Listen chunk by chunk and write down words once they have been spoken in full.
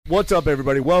What's up,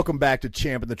 everybody? Welcome back to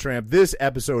Champ and the Tramp. This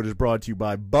episode is brought to you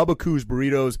by Bubba Coos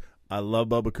Burritos. I love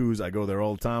Bubba Coos. I go there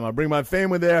all the time. I bring my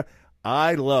family there.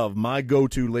 I love my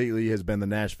go-to lately has been the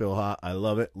Nashville Hot. I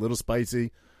love it. A little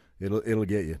spicy. It'll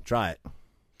get you. Try it.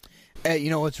 Hey, you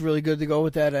know what's really good to go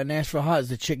with that Nashville Hot is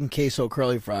the chicken queso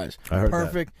curly fries. I heard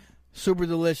Perfect. That. Super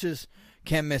delicious.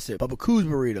 Can't miss it. Bubba Coos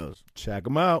Burritos. Check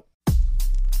them out.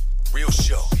 Real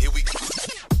show. Here we go.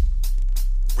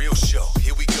 Real show.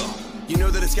 Here we go. You know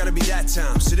that it's gotta be that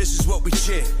time, so this is what we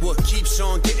chant. What keeps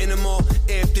on getting them all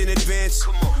amped in advance?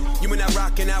 Come on. You and I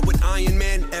rocking out with Iron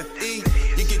Man, F.E.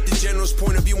 You get the general's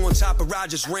point of view on top of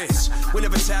Roger's rants. We're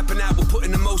never tapping out, we're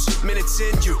putting the most minutes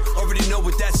in. You already know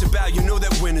what that's about, you know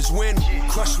that winners win.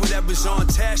 Crush whatever's on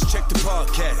task, check the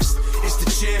podcast. It's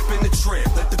the Champ and the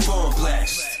Tramp, let the bomb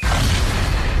blast.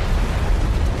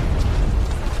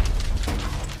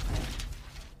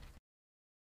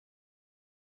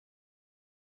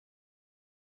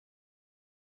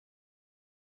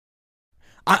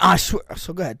 I swear.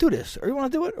 So go ahead, do this. Or you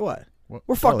want to do it or what?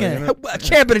 We're fucking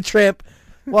Champ and the Tramp.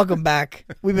 Welcome back.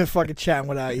 We've been fucking chatting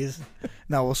without you.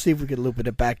 No, we'll see if we can loop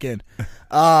it back in.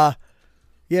 Yeah,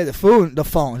 the phone. The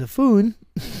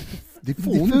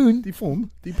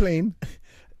plane.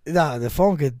 No, the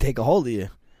phone could take a hold of you.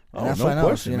 Oh, that's no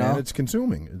question, man. It's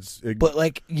consuming. But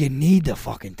like, you need the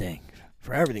fucking thing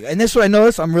for everything. And this is what I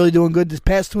noticed. I'm really doing good. This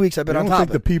past 2 weeks, I've been on top of it. I don't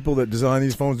think the people that design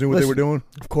these phones knew what they were doing?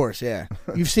 Of course, yeah.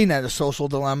 You've seen that, the social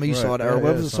dilemma. You saw it. Or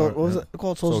what was it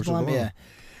called? Social dilemma?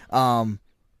 Yeah.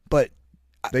 But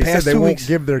they said they won't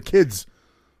give their kids,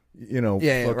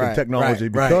 fucking technology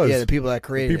because the people that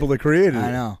created it.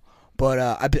 I know.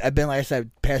 But I've been, like I said,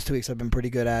 past 2 weeks, I've been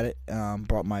pretty good at it.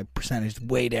 Brought my percentage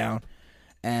way down.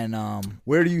 And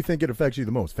where do you think it affects you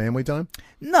the most? Family time?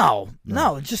 No.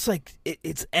 It's just like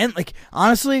it's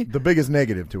honestly, the biggest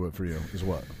negative to it for you is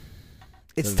what?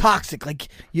 It's toxic. Like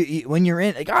you when you're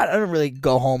in, like I don't really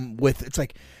go home with. It's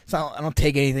like I don't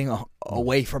take anything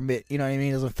away from it. You know what I mean?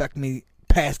 It doesn't affect me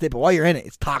past it. But while you're in it,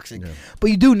 it's toxic. Yeah. But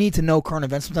you do need to know current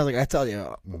events. Sometimes, like I tell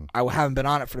you, I haven't been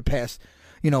on it for the past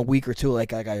week or two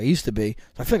like I used to be.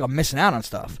 So I feel like I'm missing out on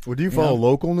stuff. Well, do you follow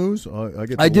local news? I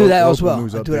do that as well.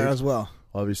 I do that as well.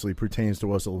 Obviously pertains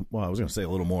to us. Well, I was going to say a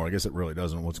little more. I guess it really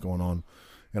doesn't. What's going on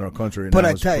in our country? But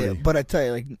I tell you,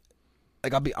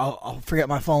 like I'll forget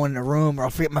my phone in the room, or I'll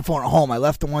forget my phone at home. I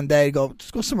left it one day to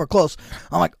just go somewhere close.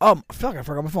 I'm like, I feel like I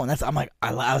forgot my phone. I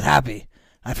was happy.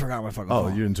 I forgot my fucking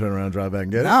phone. Oh, you didn't turn around and drive back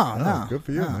and get it? No. Good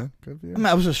for you, man. Good for you. I mean,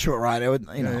 it was a short ride. I would,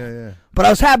 Yeah. But I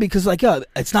was happy because,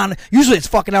 it's not. Usually, it's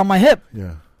fucking out my hip.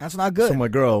 Yeah. That's not good. So my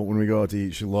girl, when we go out to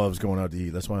eat, she loves going out to eat.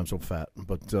 That's why I'm so fat,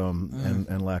 but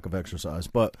and lack of exercise.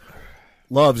 But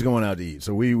loves going out to eat.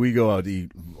 So we go out to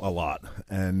eat a lot,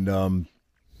 and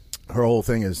her whole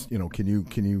thing is, can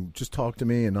you just talk to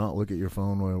me and not look at your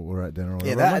phone while we're at dinner? Or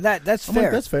yeah, that's that's fair.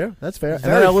 Like, that's fair. And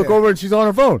then I look over and she's on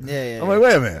her phone. Yeah. I'm like,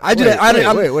 wait a minute. I do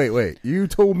that. Wait. You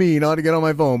told me not to get on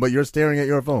my phone, but you're staring at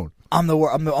your phone. I'm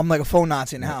like a phone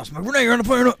Nazi in the house. I'm like, Renee, you're on the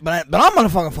phone, but I'm on the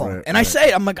fucking phone. Right, and I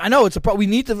say, I'm like, I know it's a problem. We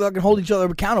need to fucking hold each other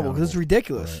accountable because it's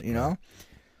ridiculous, you know.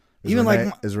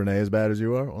 Is Renee as bad as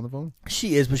you are on the phone?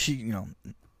 She is, but she don't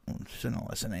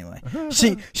listen anyway.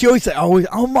 She always say,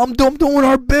 I'm doing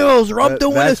our bills, or I'm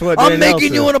doing this. I'm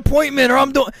making you an appointment, or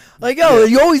I'm doing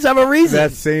you always have a reason.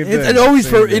 That's same thing. It's always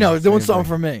same for thing. Doing something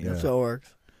for me. Yeah. That's how it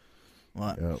works.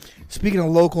 What? Yep. Speaking of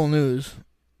local news,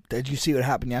 did you see what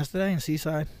happened yesterday in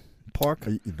Seaside Park?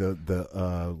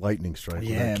 The lightning strike.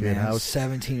 Yeah, that kid. man. How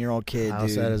 17-year-old kid. How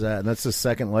sad is that? And that's the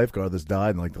second lifeguard that's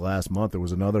died in the last month. There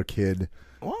was another kid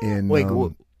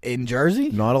in Jersey?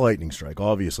 Not a lightning strike.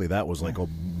 Obviously, that was like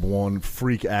one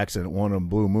freak accident, one on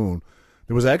Blue Moon.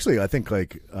 There was actually, I think,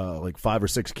 like 5 or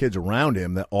 6 kids around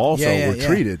him that also were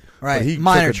treated. Right.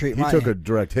 But he took a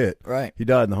direct hit. Right. He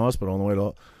died in the hospital on the way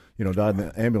to, died in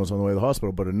the ambulance on the way to the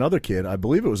hospital. But another kid, I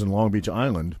believe it was in Long Beach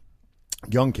Island,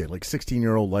 young kid, like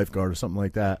 16-year-old lifeguard or something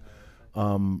like that,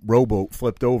 rowboat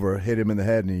flipped over, hit him in the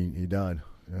head, and he died.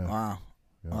 Yeah. Wow.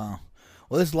 Yeah. Wow.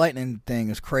 Well, this lightning thing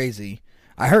is crazy.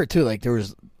 I heard, too, there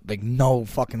was no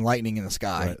fucking lightning in the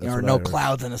sky, right, or no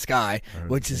clouds in the sky,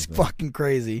 which is fucking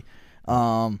crazy.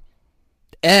 And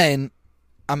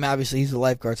obviously he's the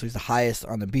lifeguard, so he's the highest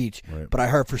on the beach. Right. But I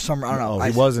heard for some, I don't know.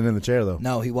 He wasn't in the chair though.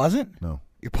 No, he wasn't. No,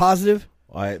 you're positive?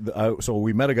 So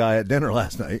we met a guy at dinner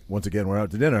last night. Once again, we're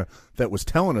out to dinner. That was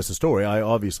telling us a story. I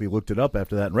obviously looked it up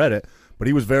after that and read it, but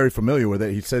he was very familiar with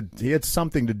it. He said he had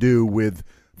something to do with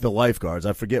the lifeguards.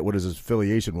 I forget what his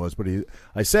affiliation was, but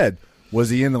I said, was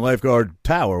he in the lifeguard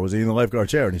tower? Was he in the lifeguard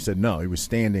chair? And he said no. He was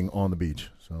standing on the beach.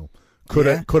 So could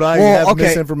I have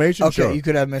misinformation? Okay, sure. you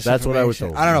could have misinformation. That's what I was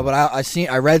told. I don't know, but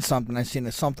I read something. I seen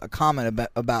a comment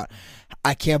about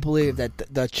I can't believe that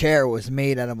the chair was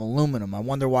made out of aluminum. I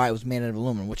wonder why it was made out of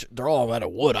aluminum, which they're all out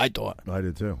of wood, I thought. I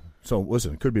did too. So,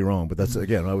 listen, it could be wrong, but that's,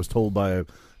 again, I was told by a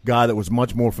guy that was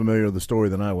much more familiar with the story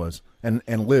than I was and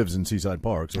lives in Seaside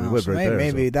Park. So he lived right there.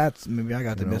 Maybe I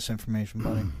got the misinformation,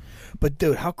 buddy. But,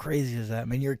 dude, how crazy is that? I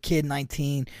mean, you're a kid,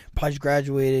 19, probably just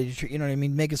graduated, you know what I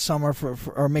mean, making summer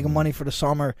or making money for the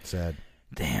summer. Sad.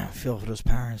 Damn, I feel for those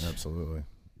parents. Absolutely.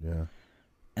 Yeah.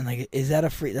 And, like, is that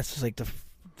that's just like the...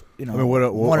 You know, I mean,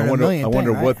 one in a million. I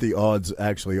wonder right? what the odds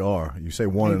actually are. You say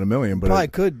 1 in a million, but probably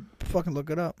could fucking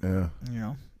look it up. Yeah, you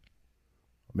know.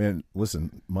 Man,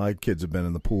 listen, my kids have been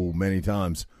in the pool many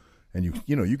times, and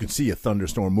you can see a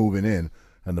thunderstorm moving in,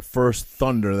 and the first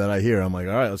thunder that I hear, I'm like,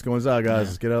 all right, let's go inside, guys.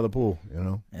 Let's get out of the pool. You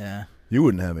know. Yeah. You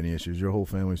wouldn't have any issues. Your whole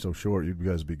family's so short. You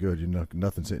guys would be good.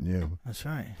 Nothing's hitting you. That's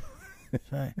right. That's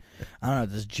right. I don't know.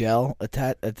 Does gel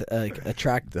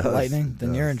attract lightning?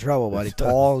 Then you're in trouble, buddy.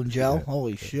 Tall and gel. Yeah.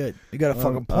 Holy shit! You got a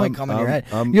fucking point coming in your head.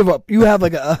 You have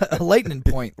like a lightning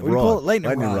point. What do you call it?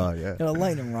 Lightning rod. Yeah. You got a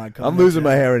lightning rod coming. I'm losing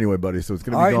my hair anyway, buddy. So it's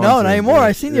gonna be gone. No, not anymore.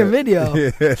 I seen your video.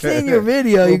 Seen your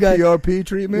video. You got PRP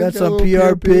treatment. You got some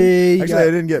PRP. Actually, I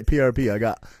didn't get PRP. I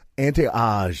got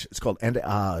anti-age. It's called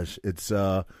anti-age. It's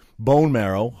bone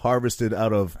marrow harvested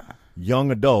out of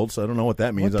young adults. I don't know what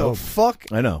that means. What the fuck?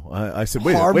 I know. I said,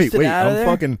 wait. I'm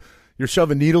fucking. You're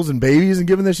shoving needles in babies and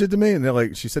giving this shit to me? And they're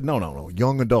like, she said, no,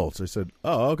 young adults. I said,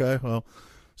 oh, okay. Well,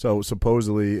 so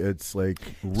supposedly it's like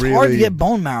really. It's hard to get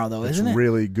bone marrow though, isn't it? It's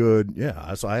really good.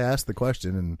 Yeah. So I asked the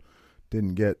question and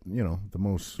didn't get the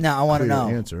most. Now I want to know.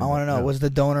 Answer, I want to know. Yeah. Was the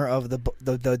donor of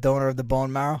the donor of the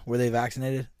bone marrow? Were they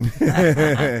vaccinated?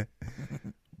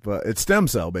 But it's stem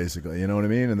cell, basically. You know what I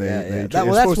mean? And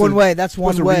that's one way. That's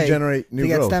one way regenerate new to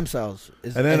get growth. stem cells.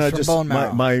 And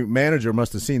then my manager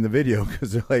must have seen the video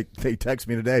because they text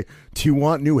me today. Do you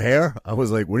want new hair? I was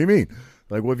like, what do you mean?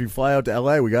 Like, well, if you fly out to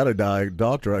L.A., we got a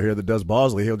doctor out here that does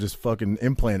Bosley. He'll just fucking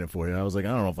implant it for you. And I was like, I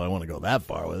don't know if I want to go that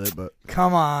far with it, but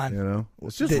come on,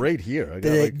 it's just right here.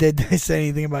 Did they say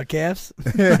anything about calves?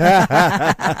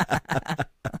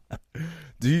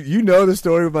 Do you know the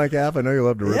story of my calf? I know you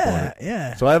love to rip on it.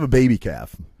 Yeah. So I have a baby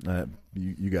calf.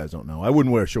 You guys don't know. I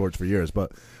wouldn't wear shorts for years,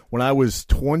 but when I was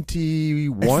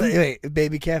 21, wait,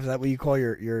 baby calf, is that what you call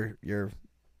your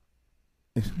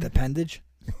appendage?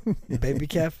 Baby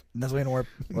calf? That's what you wear.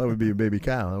 Well, that would be a baby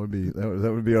cow. That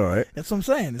would be all right. That's what I'm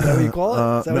saying. Is that what you call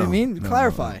it? Is that what you mean?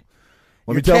 Clarify.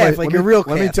 Let me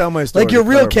tell my story. Like your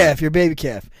real calf, your baby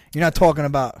calf. You're not talking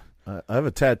about. I have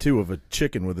a tattoo of a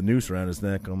chicken with a noose around his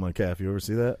neck on my calf. You ever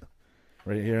see that?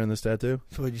 Right here in this tattoo?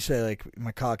 So would you say, like,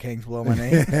 my cock hangs below my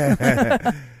name?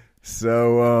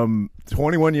 So,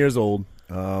 21 years old,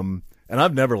 and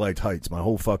I've never liked heights my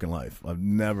whole fucking life. I've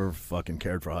never fucking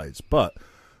cared for heights. But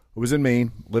I was in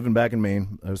Maine, living back in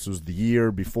Maine. This was the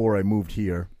year before I moved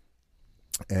here.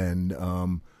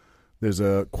 And there's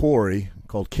a quarry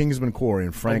called Kingsman Quarry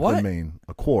in Franklin, Maine.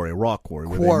 A quarry, a rock quarry.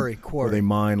 Quarry. Where they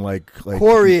mine like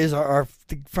quarry is our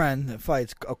friend that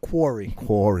fights. A quarry.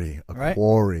 Quarry. Right?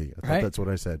 Quarry. I thought that's what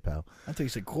I said, pal. I thought you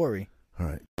said quarry. All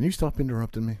right. Can you stop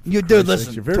interrupting me? You dude,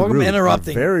 listen. You're very rude. About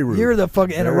interrupting. You're very rude. You're the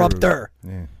fucking interrupter.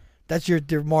 Yeah. That's your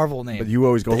Marvel name. But you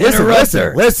always go,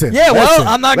 listen. Yeah, well,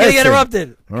 I'm not getting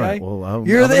interrupted. Okay? All right. Well,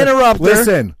 you're the interrupter.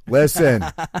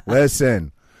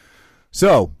 Listen.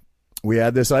 So we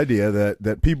had this idea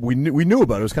that people we knew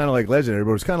about. It was kind of like legendary,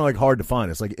 but it was kind of like hard to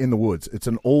find. It's like in the woods. It's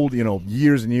an old,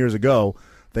 years and years ago,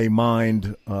 they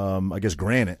mined, I guess,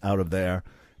 granite out of there,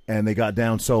 and they got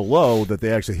down so low that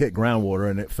they actually hit groundwater,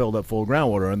 and it filled up full of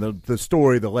groundwater. And the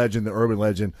story, the legend, the urban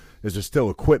legend, is there's still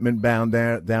equipment down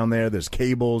there. There's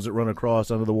cables that run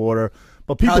across under the water,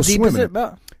 but people how deep swimming. Is it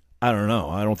about? I don't know.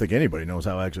 I don't think anybody knows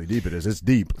how actually deep it is. It's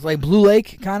deep. It's like Blue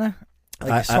Lake, kind of.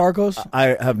 Like Sargos?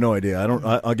 I have no idea. I don't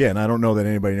know that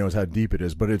anybody knows how deep it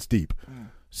is, but it's deep.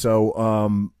 So,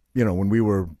 when we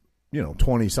were,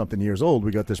 20-something years old,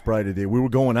 we got this bright idea. We were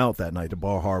going out that night to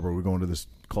Bar Harbor. We were going to this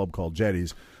club called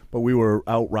Jetties, but we were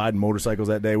out riding motorcycles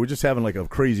that day. We're just having like a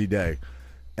crazy day.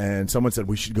 And someone said,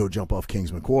 we should go jump off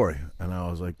Kingsman Quarry. And I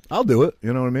was like, I'll do it.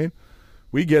 You know what I mean?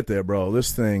 We get there, bro.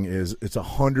 This thing it's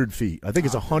 100 feet. I think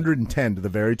it's 110 to the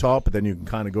very top, but then you can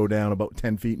kind of go down about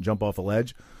 10 feet and jump off a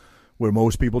ledge. Where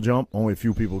most people jump, only a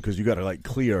few people because you got to like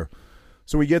clear.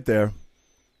 So we get there,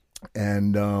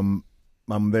 and I'm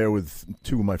there with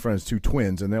two of my friends, two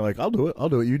twins, and they're like, I'll do it.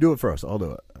 You do it first. I'll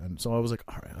do it. And so I was like,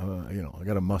 all right, I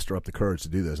got to muster up the courage to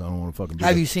do this. I don't want to fucking do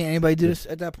Have you seen anybody do this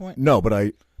at that point? No,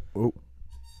 but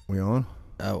we on?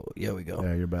 Oh, yeah, we go.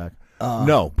 Yeah, you're back.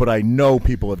 No, but I know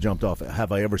people have jumped off it.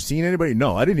 Have I ever seen anybody?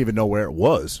 No, I didn't even know where it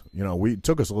was. It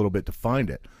took us a little bit to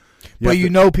find it. But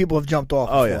people have jumped off.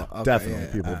 Oh, before. Yeah, okay, definitely.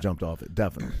 People have jumped off it,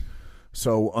 definitely.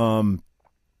 So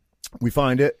we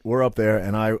find it. We're up there,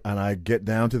 and I get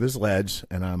down to this ledge,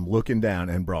 and I'm looking down,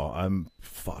 and bro, I'm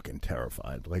fucking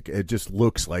terrified. Like, it just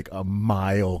looks like a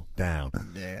mile down.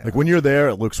 Yeah. Like, when you're there,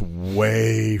 it looks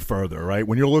way further, right?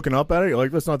 When you're looking up at it, you're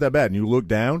like, that's not that bad. And you look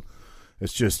down, it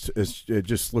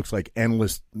just looks like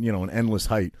endless, an endless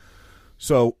height.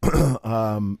 So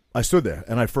I stood there,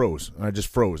 and I froze, and I just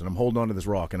froze, and I'm holding on to this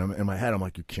rock, and I'm in my head, I'm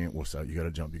like, you can't wuss out. You got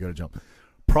to jump.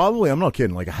 Probably, I'm not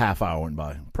kidding, like a half hour went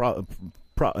by.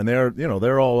 And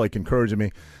they're all like encouraging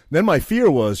me. Then my fear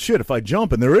was, shit, if I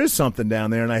jump and there is something down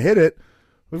there and I hit it,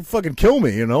 it'll fucking kill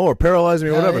me, or paralyze me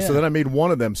or whatever. Yeah. So then I made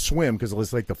one of them swim, because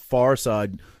it's like the far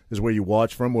side is where you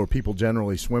watch from, where people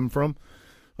generally swim from.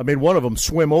 I made one of them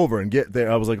swim over and get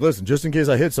there. I was like, listen, just in case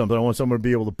I hit something, I want someone to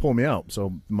be able to pull me out.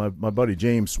 So my buddy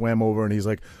James swam over, and he's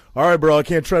like, all right, bro, I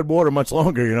can't tread water much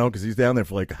longer, because he's down there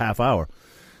for like a half hour.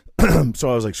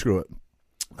 So I was like, screw it.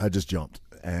 I just jumped.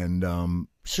 And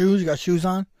shoes? You got shoes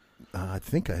on? I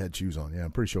think I had shoes on. Yeah,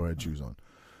 I'm pretty sure I had shoes on.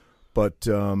 But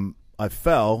I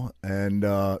fell, and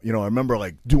I remember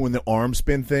like doing the arm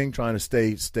spin thing, trying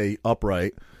to stay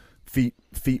upright,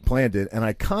 feet planted, and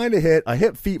I kind of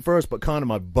hit feet first, but kind of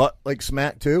my butt like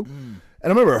smacked too. And I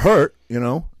remember it hurt,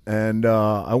 and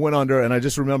I went under, and I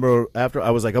just remember after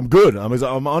I was like, I'm good.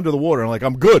 I'm under the water. I'm like,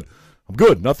 I'm good.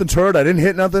 Nothing's hurt. I didn't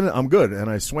hit nothing. I'm good. And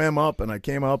I swam up, and I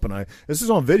came up, and this is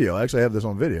on video. I actually have this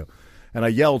on video. And I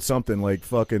yelled something like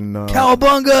fucking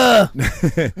Cowabunga!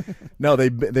 No,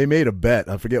 they made a bet.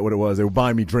 I forget what it was. They were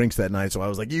buying me drinks that night, so I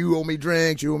was like, you owe me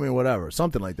drinks, you owe me whatever.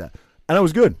 Something like that. And I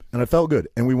was good, and I felt good.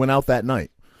 And we went out that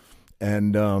night.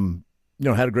 And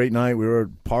had a great night. We were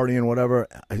partying, whatever.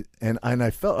 And I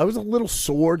felt I was a little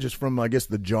sore just from, I guess,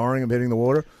 the jarring of hitting the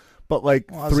water. But like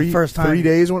 3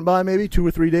 days went by, maybe 2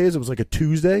 or 3 days. It was like a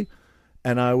Tuesday,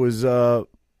 and I was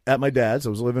at my dad's. I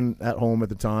was living at home at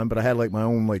the time, but I had like my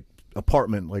own like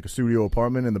apartment, like a studio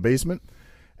apartment in the basement.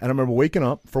 And I remember waking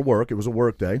up for work. It was a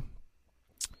work day,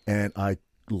 and I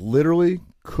literally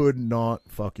could not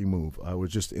fucking move. I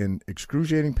was just in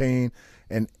excruciating pain,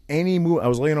 and any move, I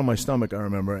was laying on my stomach, I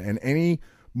remember, and any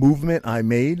movement I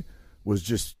made was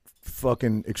just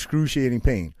fucking excruciating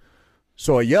pain.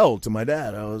 So I yelled to my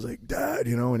dad. I was like, Dad,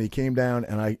 and he came down,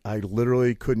 and I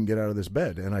literally couldn't get out of this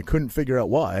bed, and I couldn't figure out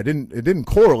why. It didn't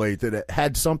correlate that it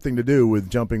had something to do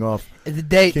with jumping off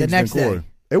the next day.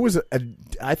 It was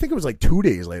I think it was like 2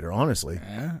 days later, honestly.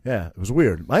 Yeah, it was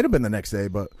weird. Might have been the next day,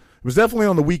 but it was definitely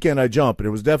on the weekend I jumped, and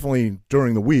it was definitely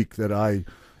during the week that I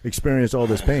experienced all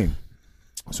this pain.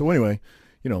 So anyway,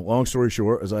 long story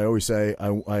short, as I always say,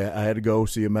 I had to go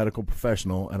see a medical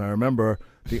professional, and I remember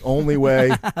the only way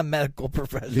a medical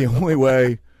professional. The only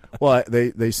way, well,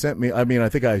 they sent me. I mean, I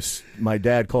think my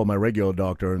dad called my regular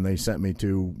doctor, and they sent me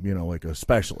to like a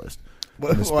specialist.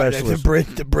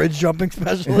 The bridge jumping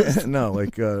specialist? No,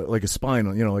 like a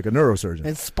spinal, like a neurosurgeon.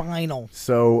 It's spinal.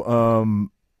 So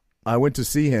I went to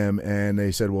see him, and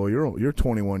they said, well, you're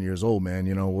 21 years old, man.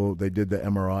 Well, they did the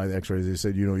MRI, the X-rays. They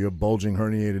said, you have bulging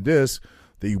herniated disc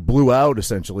that you blew out,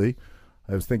 essentially.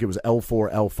 I think it was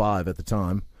L4, L5 at the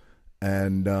time.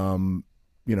 And,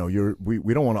 we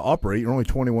don't want to operate. You're only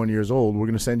 21 years old. We're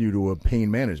going to send you to a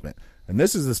pain management. And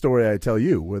this is the story I tell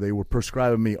you, where they were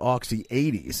prescribing me Oxy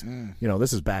 80s.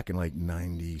 This is back in like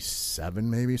 97,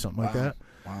 maybe, something like that.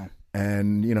 Wow.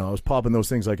 And, I was popping those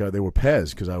things like they were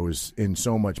Pez, because I was in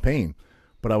so much pain.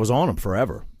 But I was on them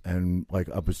forever. And like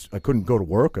I couldn't go to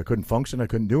work. I couldn't function. I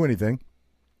couldn't do anything.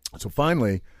 So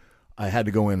finally, I had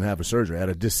to go in and have a surgery. I had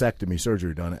a discectomy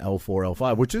surgery done at L4,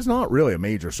 L5, which is not really a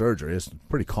major surgery. It's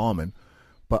pretty common.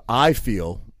 But I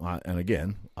feel, and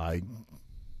again, I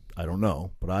don't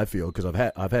know, but I feel, because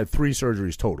I've had 3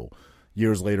 surgeries total.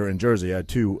 Years later in Jersey, I had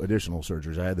 2 additional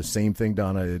surgeries. I had the same thing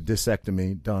done. I had a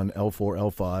discectomy done, L4,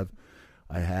 L5.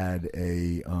 I had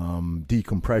a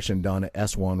decompression done at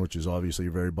S1, which is obviously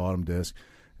your very bottom disc.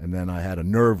 And then I had a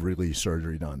nerve release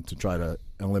surgery done to try to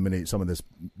eliminate some of this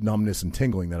numbness and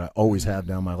tingling that I always have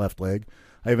down my left leg.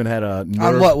 I even had a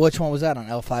nerve. On what? Which one was that? On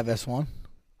L5, S1?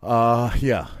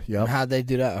 Yeah. How'd they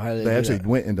do that? They actually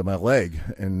went into my leg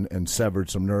and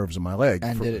severed some nerves in my leg.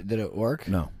 And did it work?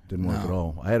 No, didn't work at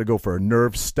all. I had to go for a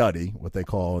nerve study, what they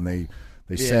call, and they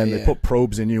put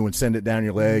probes in you and send it down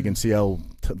your leg and see how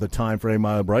the time frame.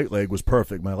 My right leg was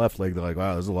perfect. My left leg, they're like,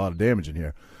 wow, there's a lot of damage in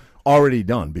here. Already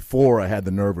done before I had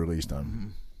the nerve release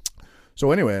done.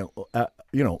 So anyway,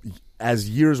 as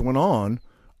years went on,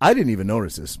 I didn't even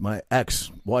notice this. My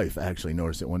ex-wife actually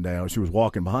noticed it one day. She was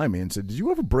walking behind me and said, did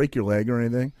you ever break your leg or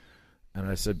anything? And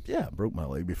I said, yeah, I broke my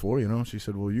leg before, She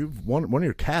said, well, one of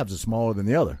your calves is smaller than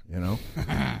the other,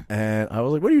 And I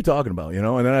was like, what are you talking about,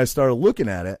 And then I started looking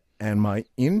at it, and my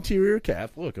interior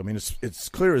calf, look, I mean, it's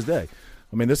clear as day.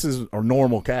 I mean, this is a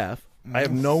normal calf. I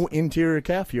have no interior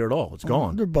calf here at all. It's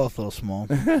gone. They're both a little small.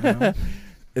 You know?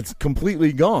 It's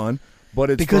completely gone, but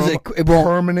it's because from it won't,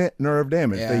 permanent nerve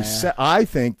damage. Yeah, I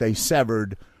think they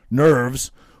severed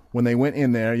nerves when they went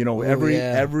in there. You know,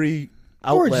 every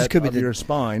outlet of your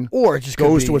spine or it just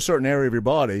goes to a certain area of your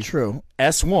body. True.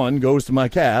 S1 goes to my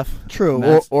calf.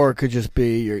 True. Or it could just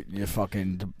be your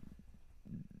fucking...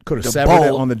 Could have severed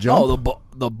it on the jump. Oh,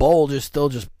 the bowl just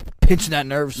pinching that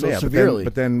nerve so severely.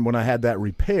 But then when I had that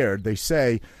repaired, they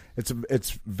say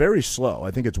it's very slow.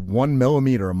 I think it's 1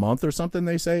 millimeter a month or something.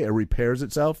 They say it repairs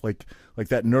itself. Like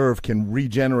that nerve can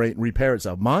regenerate and repair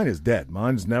itself. Mine is dead.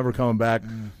 Mine's never coming back.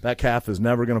 That calf is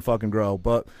never gonna fucking grow.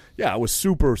 But yeah, I was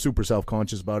super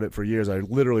self-conscious about it for years. I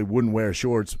literally wouldn't wear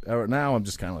shorts. Now I'm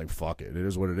just kind of like, fuck it. It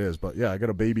is what it is. But yeah, I got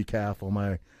a baby calf on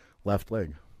my left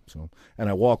leg. So, and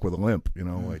I walk with a limp, you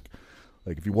know, like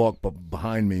if you walk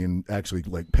behind me and actually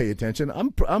like pay attention,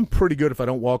 I'm pretty good if I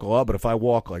don't walk a lot, but if I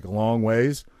walk like a long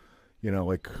ways, you know,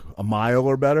 like a mile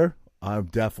or better, I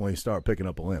definitely start picking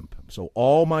up a limp. So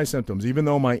all my symptoms, even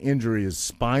though my injury is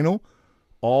spinal,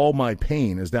 all my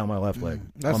pain is down my left leg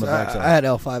on the backside. I had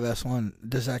L5S1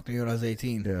 discectomy when I was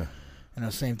 18. Yeah, and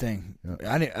the same thing. Yeah.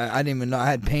 I didn't even know I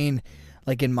had pain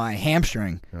like in my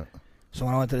hamstring. Yeah. So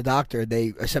when I went to the doctor,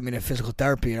 they sent me to physical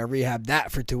therapy, and I rehabbed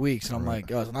that for 2 weeks. And I'm like,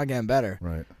 oh, it's not getting better.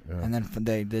 Right. Yeah. And then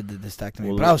they did the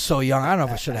discectomy. But I was so young, I don't know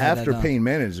if I should have had that After done. pain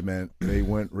management, they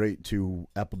went right to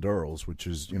epidurals, which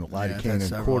is, you know, lidocaine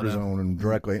and cortisone, and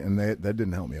directly, and that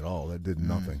didn't help me at all. That did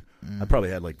nothing. I probably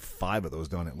had like 5 of those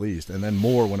done at least, and then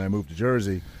more when I moved to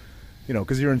Jersey. You know,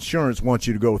 because your insurance wants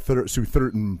you to go through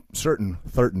certain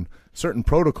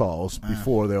protocols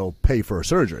before they'll pay for a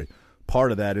surgery.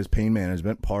 Part of that is pain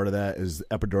management. Part of that is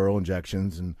epidural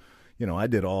injections. And, you know, I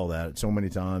did all that so many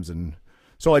times. And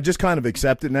so I just kind of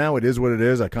accept it now. It is what it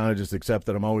is. I kind of just accept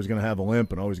that I'm always going to have a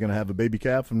limp and always going to have a baby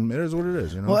calf. And it is what it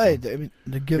is. You know? Well, hey,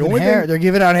 they're giving hair. They're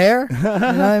giving out hair. You know what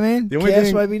I mean? The only Calves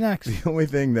thing, might be next. The only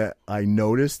thing that I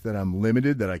noticed that I'm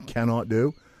limited, that I cannot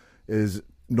do, is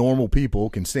normal people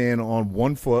can stand on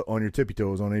one foot on your tippy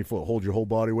toes on any foot, hold your whole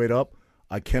body weight up.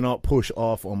 I cannot push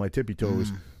off on my tippy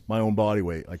toes. My own body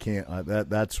weight. I can't.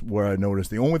 That's where I noticed.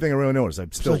 The only thing I really noticed.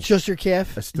 So it's just your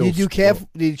calf? Do you do calf?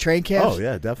 Do you train calves? Oh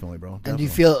yeah, definitely, bro. Definitely. And do you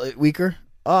feel it weaker?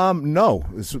 No.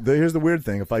 Here's the weird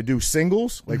thing. If I do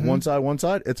singles, like one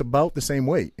side, it's about the same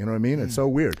weight. You know what I mean? It's so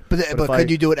weird. But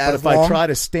could you do it as long? But if I try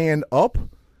to stand up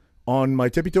on my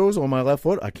tippy toes on my left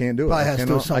foot, I can't do it. I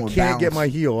can't get my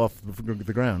heel off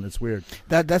the ground. It's weird.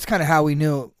 That's kind of how we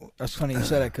knew. That's funny you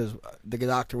said it, because the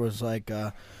doctor was like,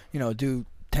 do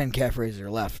 10 calf raises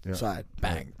your left side.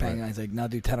 Bang, bang. And I was like, now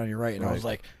do 10 on your right. And I was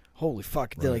like, holy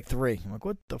fuck, I did like 3. I'm like,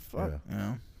 what the fuck? Yeah. You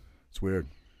know? It's weird.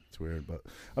 But,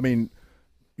 I mean,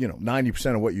 you know,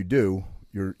 90% of what you do,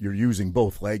 you're using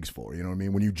both legs for. You know what I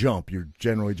mean? When you jump, you're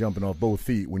generally jumping off both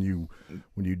feet. When you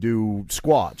do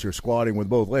squats, you're squatting with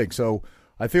both legs. So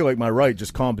I feel like my right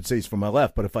just compensates for my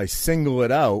left. But if I single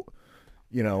it out,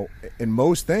 you know, in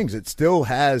most things, it still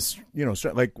has, you know,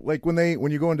 like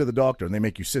when you go into the doctor and they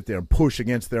make you sit there and push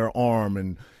against their arm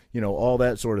and, you know, all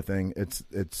that sort of thing.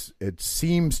 It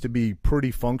seems to be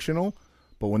pretty functional,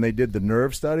 but when they did the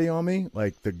nerve study on me,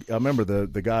 like I remember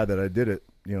the guy that I did it,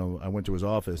 you know, I went to his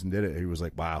office and did it. He was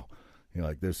like, wow, you know,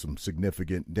 like there's some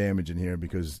significant damage in here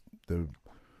because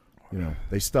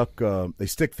they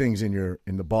stick things in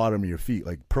the bottom of your feet,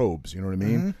 like probes, you know what I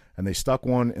mean? Mm-hmm. And they stuck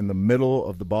one in the middle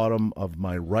of the bottom of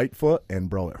my right foot,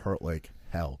 and bro, it hurt like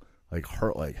hell. Like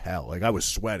I was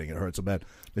sweating. It hurt so bad.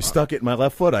 They stuck it in my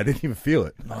left foot. I didn't even feel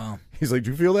it. Wow. He's like, "Do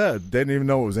you feel that?" I didn't even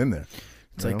know it was in there.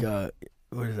 It's like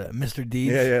what is that, Mr.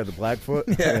 Deeds? Yeah, the black foot.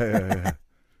 yeah.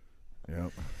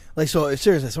 Like, so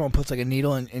seriously, if someone puts like a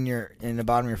needle in the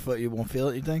bottom of your foot, you won't feel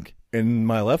it, you think? In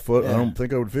my left foot, I don't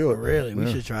think I would feel it. Really?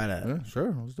 We should try that. Yeah,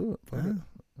 sure. Let's do it.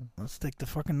 Let's stick the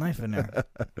fucking knife in there.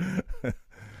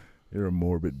 You're a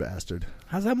morbid bastard.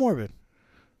 How's that morbid?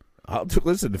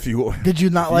 Listen, if you... Did you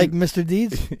not like Mr.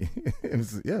 Deeds?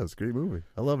 It's a great movie.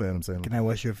 I love Adam Sandler. Can I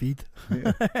wash your feet?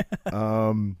 Yeah.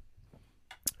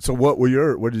 So what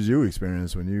did you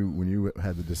experience when you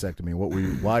had the disectomy?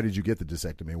 Why did you get the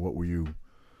disectomy? What were you...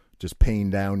 Just pain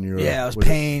down your... Yeah, I was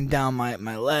pain down my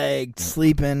leg,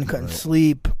 sleeping, couldn't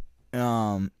sleep.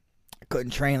 I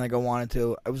couldn't train like I wanted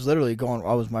to. I was literally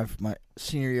I was my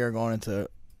senior year going into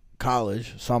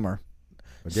college, summer.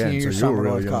 Again, so you were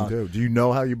really young too. Do you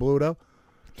know how you blew it up?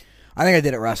 I think I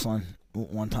did it wrestling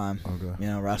one time. Okay. You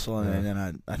know, wrestling, and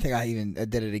then I think I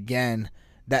did it again.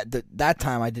 That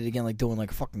time I did it again, like doing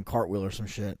like a fucking cartwheel or some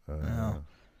shit. You know?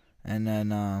 And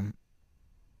then...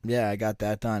 yeah, I got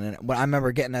that done. And I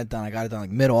remember getting that done. I got it done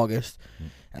like mid-August.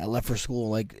 And I left for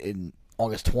school like in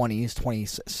August 20th,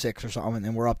 26 or something,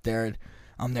 and we're up there, and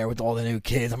I'm there with all the new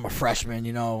kids. I'm a freshman,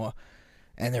 you know,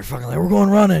 and they're fucking like, we're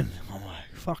going running. I'm like,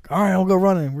 fuck, all right, I'll go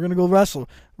running. We're going to go wrestle.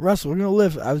 We're going to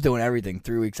lift. I was doing everything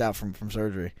 3 weeks out from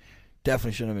surgery.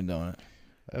 Definitely shouldn't have been doing it.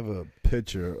 I have a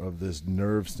picture of this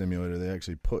nerve stimulator they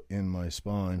actually put in my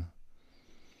spine.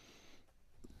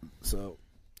 So,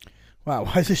 wow,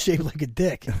 why is it shaped like a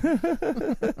dick?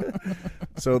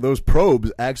 So those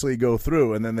probes actually go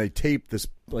through, and then they tape this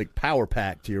like power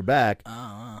pack to your back.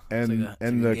 And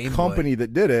the company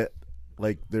that did it,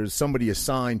 like, there's somebody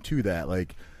assigned to that,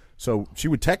 like. So she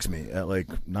would text me at like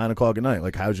 9 o'clock at night,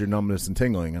 like, how's your numbness and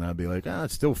tingling? And I'd be like, I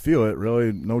still feel it,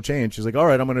 really, no change. She's like, all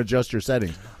right, I'm going to adjust your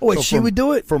settings. Oh, wait, so she would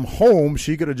do it? From home,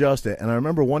 she could adjust it. And I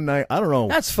remember one night, I don't know.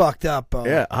 That's fucked up.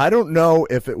 Yeah, I don't know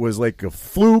if it was like a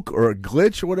fluke or a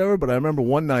glitch or whatever, but I remember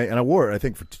one night, and I wore it, I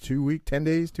think, for 2 weeks, 10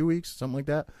 days, 2 weeks, something like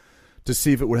that, to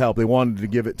see if it would help. They wanted to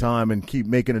give it time and keep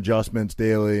making adjustments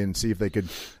daily and see if they could.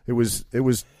 It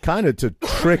was kind of to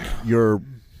trick your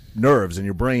nerves and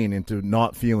your brain into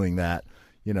not feeling that.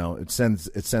 You know, it sends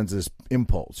this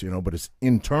impulse, you know, but it's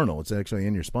internal. It's actually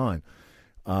in your spine.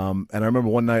 And I remember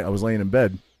one night I was laying in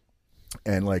bed,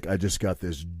 and like I just got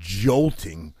this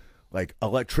jolting, like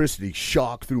electricity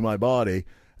shock through my body.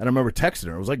 And I remember texting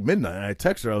her. It was like midnight. And I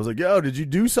texted her. I was like, "Yo, did you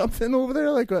do something over there?"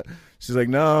 Like, what? She's like,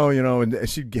 "No, you know." And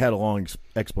she had a long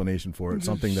explanation for it.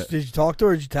 Something that did you talk to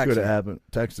her? Or did you text her? Could have happened.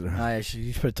 Texted her. Oh, yeah, you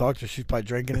should have talked to her. She's probably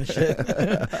drinking and shit.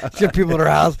 She had people at her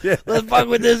house. Yeah. Let's fuck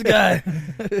with this guy.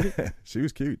 She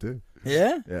was cute too.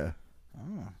 Yeah. Yeah.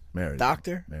 Oh. Married.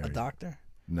 Doctor. Married. A doctor.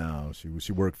 No,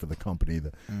 she worked for the company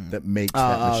that makes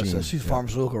that machine. So she's a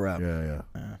pharmaceutical rep. Yeah.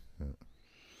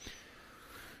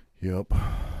 Yep.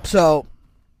 So.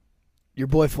 Your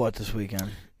boy fought this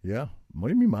weekend. Yeah. What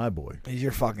do you mean, my boy? He's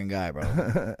your fucking guy, bro.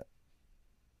 Right?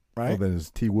 Well, then is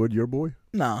T. Wood your boy?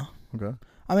 No. Okay.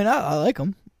 I mean, I like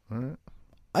him. All right.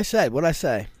 I said, what'd I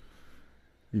say?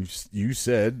 You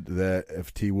said that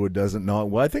if T. Wood doesn't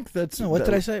knock... Well, I think that's... No, what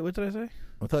did I say? What did I say?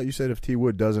 I thought you said if T.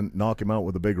 Wood doesn't knock him out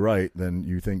with a big right, then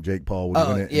you think Jake Paul would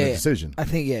win it in a decision. I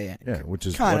think, yeah. Yeah, which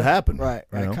is kinda, what happened. Right,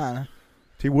 kind of.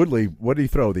 T. Woodley, what did he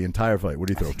throw the entire fight? What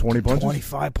did he throw? 20 punches?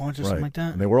 25 punches, something like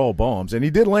that. And they were all bombs. And he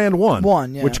did land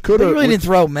one. Yeah. Which could have... He really didn't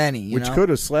throw many, which could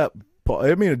have slapped Paul.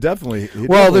 I mean, it definitely...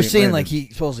 Well, they're saying like he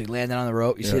supposedly landed on the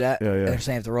rope. You see that? Yeah. And they're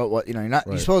saying if the rope... You're not...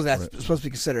 You're supposed to be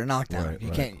considered a knockdown.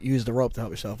 You can't use the rope to help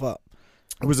yourself up.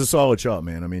 It was a solid shot,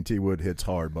 man. I mean, T. Wood hits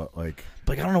hard, but like...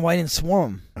 But I don't know why he didn't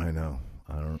swarm him. I know.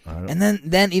 I don't. And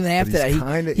then even after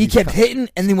that, he kept hitting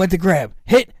and then went to grab.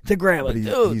 Hit to grab. But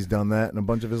he's done that in a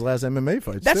bunch of his last MMA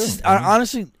fights. That's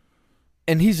honestly,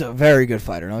 and he's a very good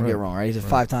fighter. Don't get me wrong, right? He's a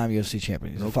 5-time UFC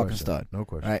champion. He's a fucking stud. No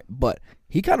question. Right? But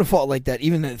he kind of fought like that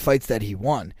even in the fights that he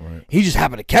won. Right. He just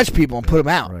happened to catch people and put them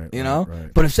out, you know?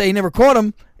 Right. But if, say, he never caught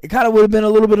him, it kind of would have been a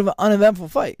little bit of an uneventful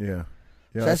fight. Yeah.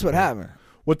 So that's what happened.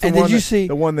 What's the one? Did you see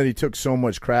the one that he took so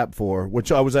much crap for?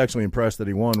 Which I was actually impressed that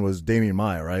he won was Damian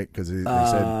Maia, right? Because they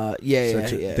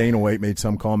said, Dana White made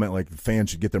some comment like the fans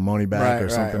should get their money back or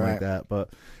something like that. But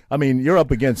I mean, you're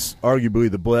up against arguably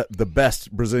the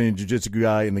best Brazilian jiu-jitsu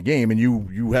guy in the game, and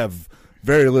you have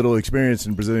very little experience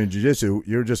in Brazilian jiu-jitsu.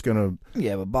 You're just gonna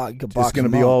it's gonna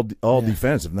be all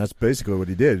defensive, and that's basically what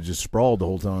he did. He just sprawled the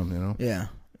whole time, you know. Yeah.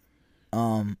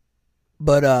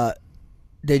 But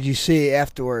did you see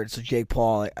afterwards? Jake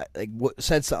Paul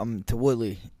said something to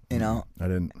Woodley. You know, I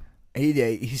didn't. He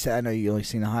did. He said, "I know you only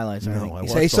seen the highlights." No, I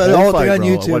watched he saw the whole thing on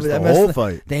YouTube. I watched the whole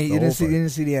fight. You didn't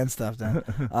see the end stuff then.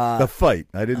 The fight,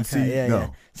 I didn't see. Yeah, no. Yeah.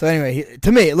 So anyway,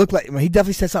 to me, it looked like he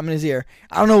definitely said something in his ear.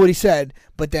 I don't know what he said,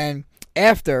 but then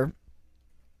after.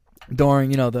 During,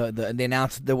 they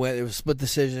announced it was a split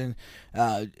decision.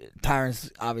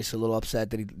 Tyron's obviously a little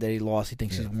upset that he lost. He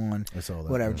thinks he's won. I saw that.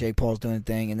 Whatever. Yeah. Jake Paul's doing a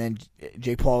thing, and then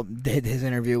Jake Paul did his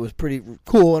interview. It was pretty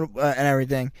cool and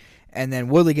everything. And then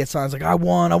Woodley gets on. He's like, "I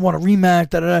won. I want a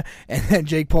rematch." Da, da, da. And then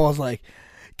Jake Paul's like,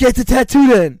 "Get the tattoo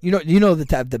then." You know the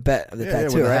tattoo, with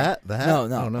right? The hat.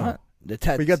 No.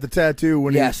 The we got the tattoo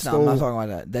when he stole. No, I'm not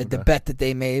talking about that. The bet that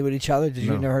they made with each other.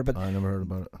 You never heard about? I never heard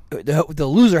about it. The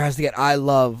loser has to get "I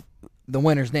love." The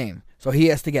winner's name, so he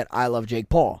has to get "I love Jake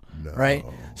Paul," right?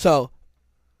 So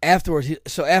afterwards,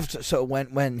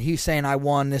 when he's saying "I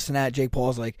won this and that," Jake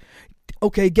Paul's like,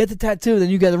 "Okay, get the tattoo, then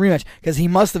you get the rematch," because he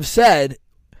must have said,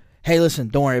 "Hey, listen,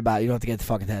 don't worry about it. You don't have to get the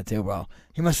fucking tattoo, bro."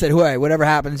 He must have said, "Hey, whatever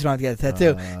happens, you don't have to get the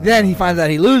tattoo." Then he finds out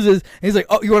he loses, and he's like,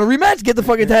 "Oh, you want a rematch? Get the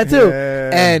fucking tattoo." Yeah.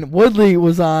 And Woodley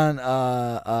was on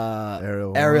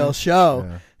Ariel's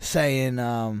show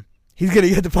saying. He's going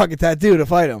to get the fucking tattoo to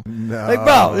fight him. No. Like,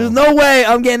 bro, there's no way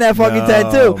I'm getting that fucking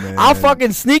tattoo. Man. I'll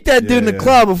fucking sneak that dude in the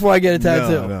club before I get a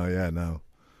tattoo. No.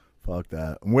 Fuck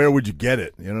that. And where would you get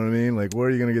it? You know what I mean? Like, where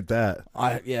are you gonna get that?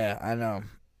 I know.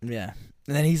 Yeah.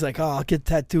 And then he's like, "Oh, I'll get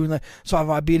tattooed." So if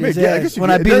I beat Mate, his yeah, I ass, guess you when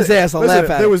get- I beat his ass, I'll listen, laugh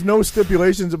at There it. was no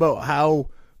stipulations about how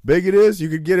big it is. You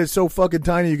could get it so fucking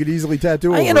tiny you could easily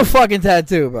tattoo. I ain't over no it. fucking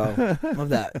tattoo, bro. Of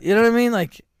that. You know what I mean?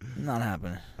 Like, not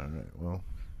happening. All right. Well,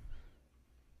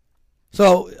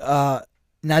 So,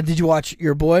 now did you watch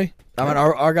your boy? I mean,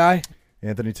 our guy.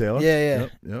 Anthony Taylor. Yeah.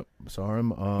 Yep. Saw him.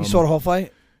 You saw the whole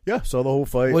fight? Yeah, saw the whole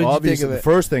fight. What did you Obviously, think of the it?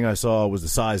 first thing I saw was the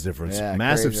size difference. Yeah,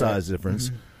 Massive crazy, right? size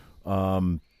difference.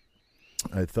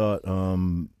 I thought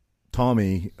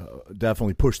Tommy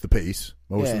definitely pushed the pace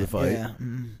most of the fight.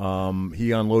 Yeah.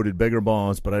 He unloaded bigger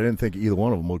bombs, but I didn't think either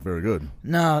one of them looked very good.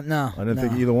 No. I didn't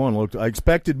think either one looked. I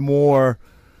expected more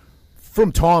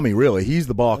from Tommy. Really, he's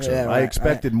the boxer. Yeah, I right,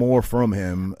 expected more from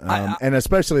him, and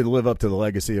especially to live up to the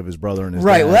legacy of his brother and his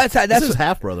Right, dad. well, that's This his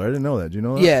half brother. I didn't know that. Do you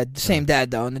know that? Yeah, same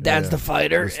dad though, and the dad's Yeah. the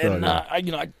fighter, The stud, and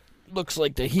yeah. I looks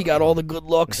like he got all the good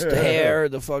looks, the hair,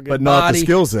 the fucking But not the body,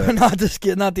 skill set. not the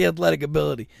skill, not the athletic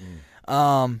ability.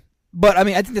 But I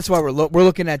mean, I think that's why we're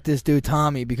looking at this dude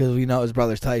Tommy, because we know his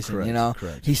brother's Tyson. Correct, You know,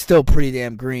 correct. he's still pretty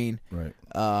damn green. Right.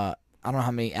 I don't know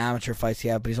how many amateur fights he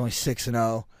had, but he's only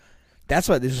 6-0. That's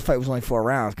why this fight was only 4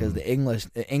 rounds, because the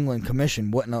England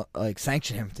Commission wouldn't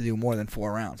sanction him to do more than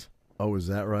 4 rounds. Oh, is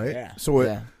that right? Yeah.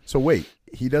 So wait,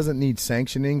 he doesn't need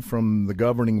sanctioning from the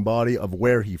governing body of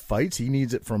where he fights. He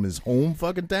needs it from his home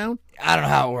fucking town. I don't know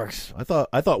how it works. I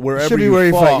thought wherever Should be you where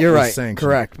you fought fight. You're was right. sanctioned.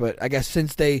 Correct. But I guess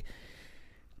since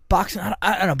boxing,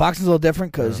 I don't know. Boxing's a little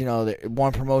different because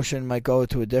one promotion might go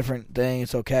to a different thing.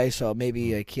 It's okay. So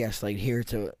maybe he has to adhere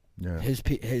to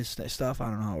his stuff. I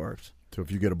don't know how it works. So if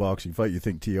you get a boxing fight, you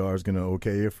think TR is going to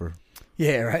okay you for?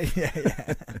 Yeah. Right.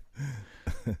 Yeah.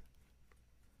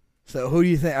 So who do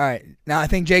you think? All right. Now I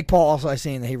think Jake Paul also, I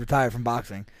seen that he retired from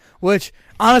boxing, which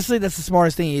honestly that's the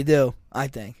smartest thing you do. I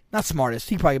think not smartest.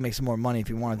 He probably make some more money if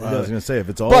he wanted to do I was it. going to say if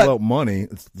it's all about money,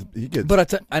 he gets.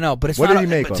 But I know. But it's What not. did he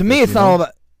make but off to me, this, it's you not know? all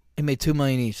about. He made $2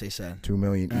 million each. They said $2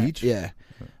 million each. Yeah,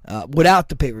 without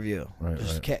the pay per view, Right,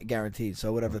 just right. guaranteed.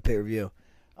 So whatever the pay per view.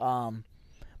 But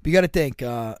you got to think.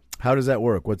 How does that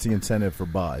work? What's the incentive for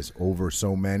buys over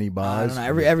so many I buys?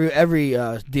 don't know. Every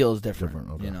deal is different.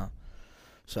 Okay. You know.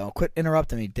 So quit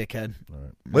interrupting me, dickhead. All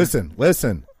right.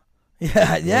 Listen.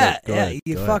 Yeah. Go ahead,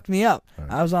 You go fucked me up. All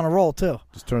right. I was on a roll too.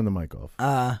 Just turn the mic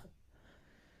off.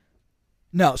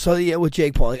 No. So yeah, with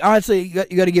Jake Paul, honestly, you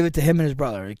got to give it to him and his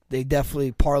brother. They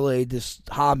definitely parlayed this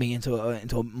hobby into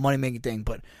a money making thing.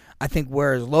 But I think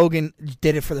whereas Logan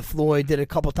did it for the Floyd, did it a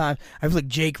couple times, I feel like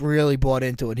Jake really bought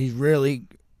into it. He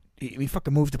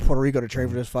fucking moved to Puerto Rico to train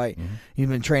for this fight. Mm-hmm. He's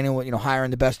been training with,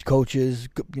 hiring the best coaches,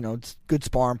 good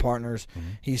sparring partners. Mm-hmm.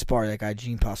 He sparred that guy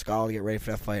Gene Pascal to get ready for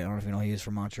that fight. I don't know if you know, he is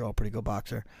from Montreal, pretty good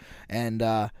boxer. And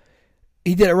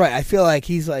he did it right. I feel like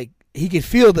he could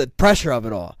feel the pressure of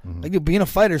it all. Mm-hmm. Like, dude, being a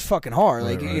fighter is fucking hard.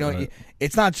 Right.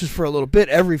 It's not just for a little bit.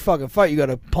 Every fucking fight you got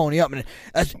to pony up, and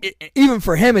even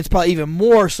for him, it's probably even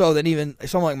more so than even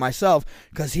someone like myself,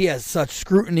 because he has such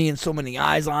scrutiny and so many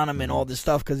eyes on him and all this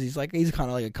stuff. Because he's kind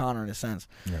of like a Connor in a sense.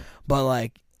 Yeah. But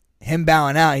like him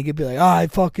bowing out, he could be like,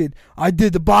 I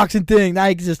did the boxing thing. Now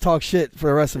he can just talk shit for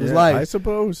the rest of his life. I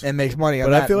suppose. And makes money.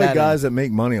 But I feel like guys that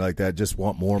make money like that just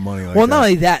want more money like that. Well, not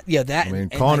only that, that. I mean,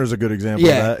 and Connor's a good example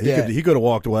of that. He could have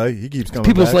walked away. He keeps coming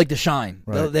people back. like to shine.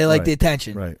 Right, They like right, the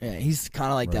attention. right. Yeah, he's kind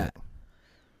of like Right.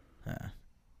 that.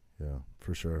 Yeah,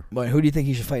 for sure. But who do you think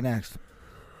he should fight next?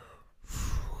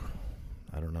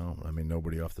 I don't know. I mean,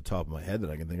 nobody off the top of my head that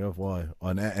I can think of. Why?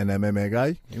 An MMA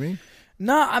guy, you mean?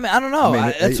 No, I mean I don't know. I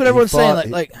mean, That's what he everyone's fought-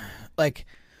 saying. Like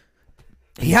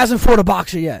he hasn't fought a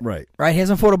boxer yet. Right. He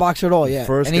hasn't fought a boxer at all yet.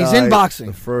 First And he's guy- in boxing.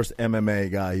 The first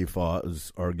MMA guy he fought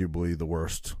is arguably the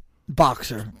worst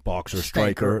Boxer. boxer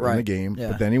Striker, striker in the right. game. Yeah.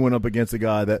 But then he went up against a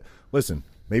guy that, listen,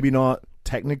 maybe not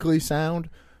technically sound,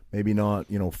 maybe not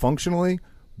functionally,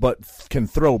 but can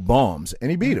throw bombs, and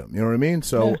he beat him. You know what I mean?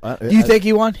 So, Do you think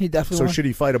he won? He definitely so won. should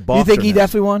he fight a Do boxer? you think he now?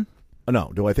 definitely won?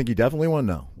 No. Do I think he definitely won?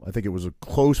 No. I think it was a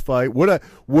close fight. But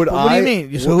what do you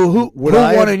mean? So who would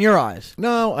I won have- in your eyes?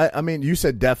 No, I mean you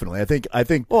said definitely. I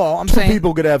think. Well, I'm two saying-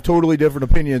 people could have totally different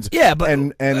opinions. Yeah, but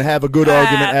and have a good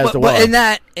argument as to but why. in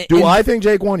that, Do I think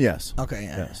Jake won? Yes. Okay.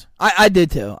 Yeah. Yes. I did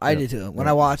too. I Yeah. did too. When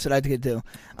Yeah. I watched it, I did too.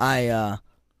 Yeah,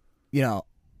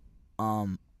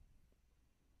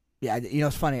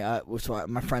 it's funny. So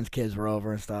my friend's kids were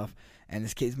over and stuff, and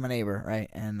this kid's my neighbor, right?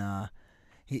 And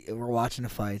we're watching the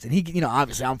fights, and he,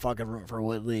 obviously I'm fucking rooting for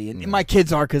Woodley, and my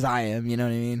kids are because I am, you know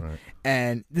what I mean? Right.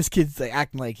 And this kid's like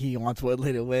acting like he wants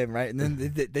Woodley to win, right? And then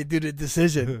they do the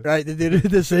decision, right? They do the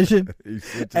decision,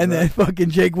 and then fucking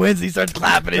Jake wins. And he starts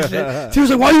clapping and shit. She was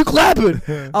like, "Why are you clapping?"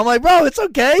 I'm like, "Bro, it's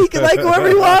okay. He can like whoever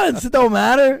he wants. It don't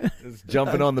matter." Just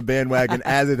jumping on the bandwagon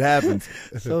as it happens.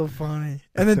 So funny.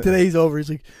 And then today's over. He's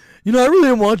like, I really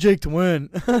didn't want Jake to win.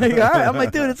 Like, all right. I'm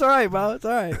like, dude, it's all right, bro. It's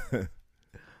all right.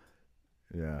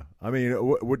 Yeah, I mean,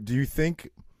 what do you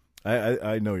think?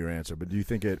 I know your answer, but do you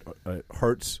think it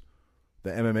hurts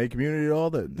the MMA community at all?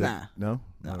 Nah,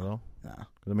 not at all. No.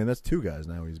 I mean, that's two guys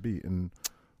now he's beat, and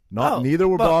neither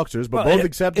were boxers, but both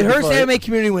accepted. It hurts the MMA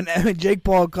community when Jake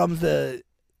Paul comes to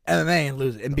MMA and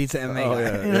loses and beats the MMA guy.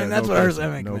 Yeah, that's what hurts the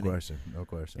MMA no community. No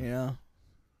question.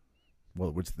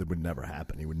 Well, which would never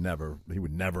happen. He would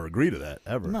never agree to that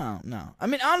ever. No. I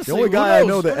mean, honestly, the only guy I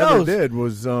know that ever knows? did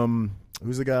was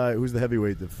who's the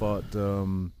heavyweight that fought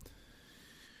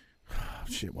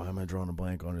shit, why am I drawing a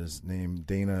blank on his name?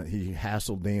 Dana. He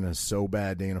hassled Dana so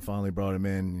bad Dana finally brought him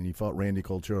in and he fought Randy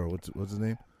Couture. What's his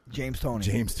name? James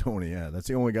Toney. Yeah, that's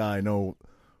the only guy I know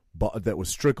that was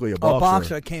strictly a boxer.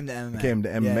 Boxer came to MMA. Came to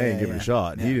MMA and give it a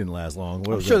shot. And he didn't last long.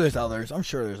 I'm sure there's others.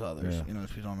 Yeah.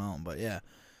 If you don't know them, but yeah.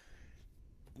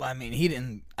 Well, I mean,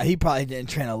 he probably didn't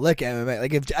train a lick MMA.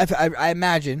 Like if I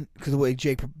imagine, because the way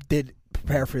Jake did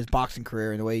prepare for his boxing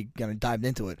career and the way he kind of dived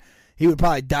into it, he would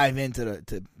probably dive into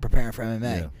to preparing for MMA.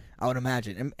 Yeah. I would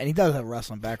imagine, and he does have a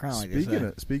wrestling background.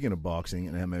 Speaking of boxing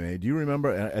and MMA, do you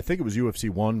remember? I think it was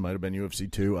UFC 1, might have been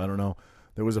UFC 2. I don't know.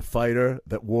 There was a fighter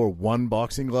that wore one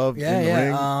boxing glove in the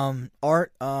ring.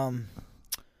 Art.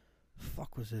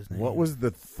 Fuck was his name? What was the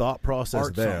thought process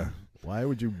Art there? Song. Why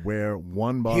would you wear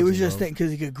one boxing glove? He was just thinking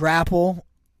because he could grapple,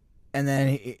 and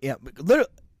then literally,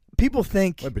 people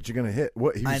think. Wait, but you're gonna hit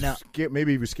what? I know. Scared,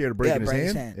 maybe he was scared of breaking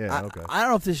his hand. Yeah, okay. I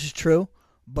don't know if this is true,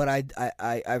 but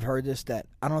I've heard this that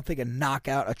I don't think a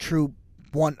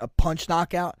punch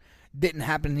knockout didn't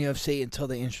happen in the UFC until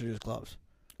they introduced gloves.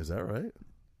 Is that right?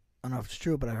 I don't know if it's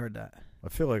true, but I heard that. I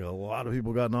feel like a lot of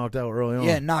people got knocked out early on.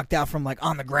 Yeah, knocked out from like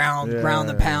on the ground, ground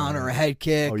and pound, or a head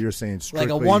kick. Oh, you're saying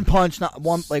strictly like a one punch,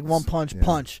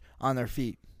 punch on their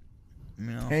feet.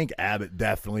 Tank Abbott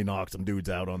definitely knocked some dudes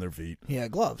out on their feet. He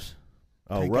had gloves.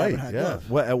 Oh, Tank right, yeah.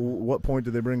 Gloves. At what point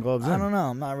did they bring gloves in? I don't know.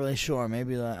 I'm not really sure.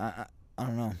 Maybe I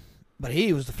don't know. But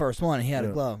he was the first one. He had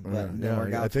a glove, but it didn't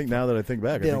work out. I think now that I think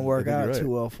back, it didn't work out too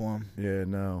well for him. Yeah,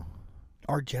 no.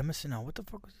 Art Jemison? No, what the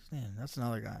fuck was his name? That's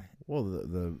another guy. Well,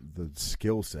 the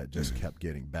skill set just kept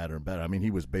getting better and better. I mean, he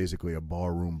was basically a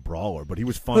barroom brawler, but he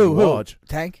was fun to watch.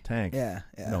 Tank? Yeah.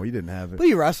 No, he didn't have it. But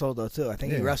he wrestled though too. I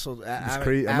think he wrestled. I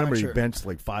remember he benched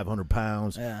like 500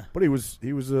 pounds. Yeah. But he was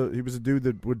a dude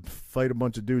that would fight a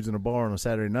bunch of dudes in a bar on a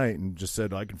Saturday night and just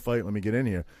said, "I can fight. Let me get in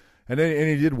here." And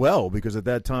he did well because at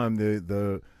that time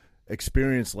the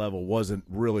experience level wasn't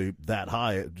really that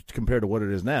high compared to what it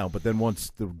is now. But then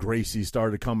once the Gracie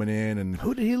started coming in, and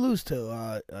who did he lose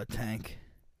to? Tank.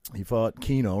 He fought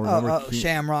Keno. Remember?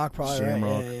 Shamrock probably.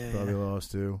 Shamrock right? probably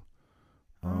lost too.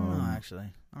 I don't know, actually,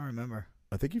 I don't remember.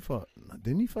 I think he fought.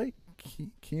 Didn't he fight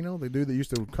Keno? The dude that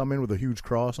used to come in with a huge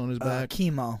cross on his back.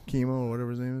 Chemo or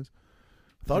whatever his name is.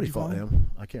 I thought he fought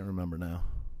him. I can't remember now.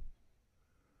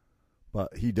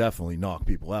 But he definitely knocked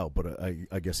people out. But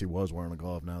I guess he was wearing a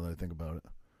glove now that I think about it.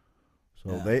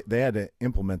 So they had to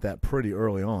implement that pretty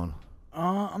early on.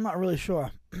 I'm not really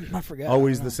sure. I forget.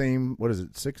 Always the same. What is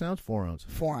it? 6 ounce, 4 ounce?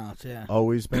 4 ounce. Yeah.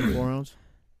 Always been 4 ounce.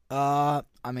 I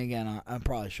mean, again, I'm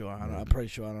probably sure. I'm pretty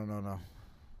sure. I don't know. No.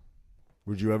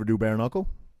 Would you ever do bare knuckle?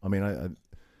 I mean,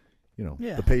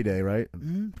 the payday, right?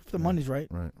 Mm-hmm. If the money's right.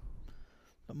 Right.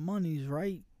 The money's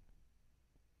right.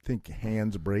 Think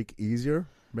hands break easier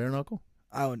bare knuckle?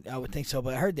 I would think so,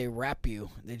 but I heard they wrap you.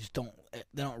 They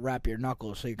don't wrap your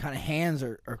knuckles, so your kind of hands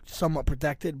are somewhat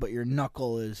protected, but your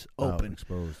knuckle is open,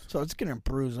 exposed. So it's gonna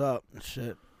bruise up and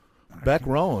shit. Beck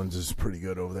Rollins is pretty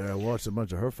good over there. I watched a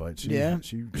bunch of her fights. She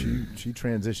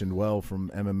transitioned well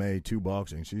from MMA to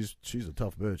boxing. She's a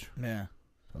tough bitch. Yeah,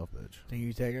 tough bitch. Think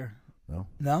you take her? No.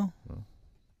 No.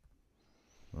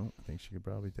 Well, I think she could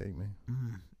probably take me.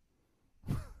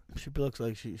 Mm. She looks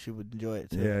like she would enjoy it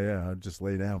too. Yeah. I'd just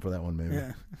lay down for that one, maybe.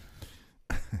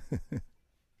 Yeah.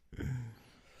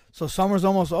 So summer's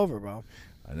almost over, bro.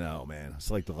 I know, man.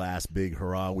 It's like the last big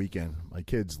hurrah weekend. My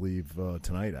kids leave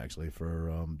tonight, actually,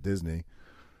 for Disney.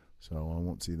 So I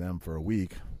won't see them for a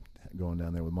week. Going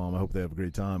down there with Mom. I hope they have a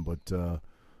great time. But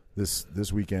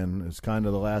this weekend is kind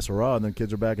of the last hurrah, and then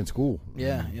kids are back in school.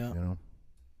 Yeah. You know.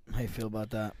 How you feel about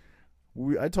that?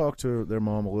 I talked to their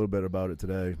mom a little bit about it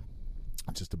today.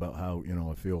 just about how,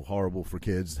 I feel horrible for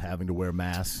kids having to wear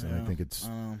masks. And I think it's,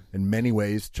 in many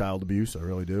ways, child abuse. I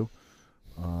really do.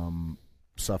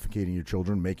 Suffocating your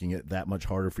children, making it that much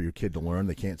harder for your kid to learn.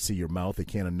 They can't see your mouth. They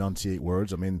can't enunciate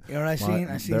words. I mean, you know what I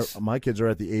seen? My kids are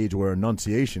at the age where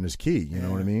enunciation is key. You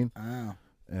know what I mean? Oh.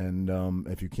 And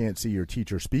if you can't see your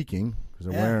teacher speaking because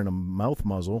they're wearing a mouth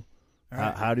muzzle,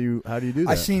 how do you do that?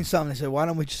 I seen something. They said, why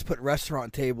don't we just put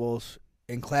restaurant tables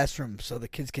in classrooms so the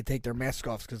kids can take their masks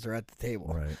off because they're at the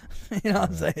table? Right. You know what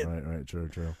I'm saying? Right.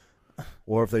 True.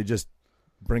 Or if they just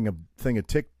bring a thing of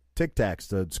Tic Tacs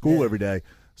to school every day,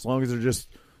 as long as they're just,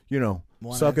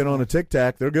 sucking on a Tic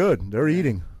Tac, they're good. They're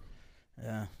eating.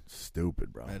 Yeah.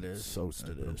 Stupid, bro. It is. So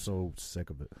stupid. It is. I'm so sick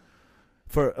of it.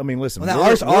 Listen,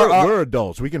 well, we're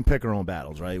adults. We can pick our own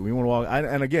battles, right? We want to walk.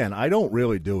 And again, I don't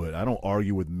really do it. I don't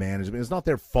argue with management. It's not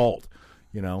their fault,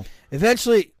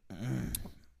 Eventually,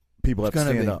 people have to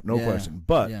stand up, no question.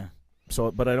 But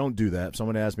but I don't do that. If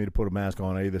someone asks me to put a mask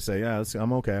on, I either say,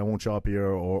 I'm okay, I won't shop here,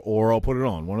 or I'll put it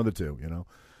on. One of the two,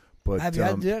 But have you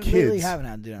had to do that? Kids, really haven't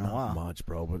had to do that in a while. Not much,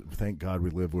 bro. But thank God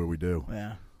we live where we do.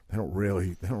 Yeah. They don't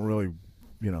really,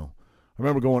 I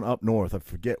remember going up north. I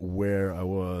forget where I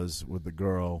was with the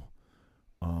girl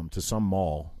to some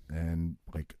mall, and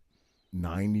like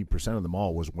 90% of the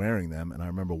mall was wearing them. And I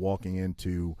remember walking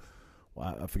into,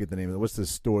 I forget the name of it. What's this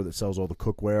store that sells all the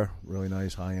cookware? Really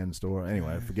nice high-end store.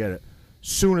 Anyway, I forget it. As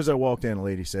soon as I walked in, a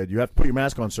lady said, "You have to put your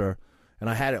mask on, sir." And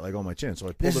I had it like on my chin, so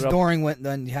I pulled it up. This is during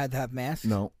when you had to have masks?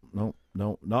 No,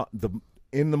 not the.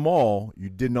 In the mall, you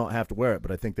did not have to wear it,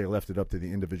 but I think they left it up to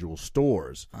the individual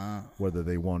stores whether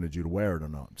they wanted you to wear it or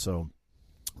not. So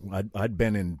I'd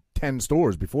been in 10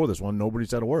 stores before this one. Nobody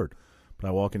said a word. But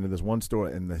I walk into this one store,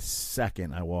 and the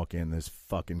second I walk in, this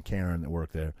fucking Karen that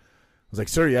worked there, I was like,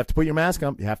 "Sir, you have to put your mask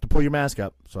up. You have to pull your mask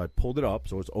up." So I pulled it up,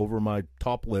 so it's over my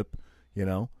top lip,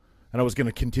 And I was going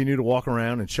to continue to walk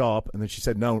around and shop, and then she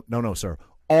said, no, sir.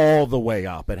 All the way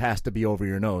up. It has to be over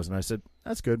your nose. And I said,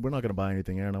 "That's good. We're not going to buy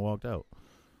anything here." And I walked out.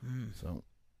 So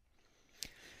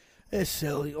it's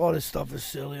silly. All this stuff is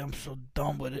silly. I'm so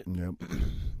done with it. Yep.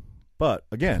 But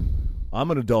again,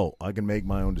 I'm an adult. I can make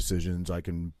my own decisions. I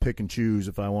can pick and choose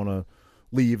if I want to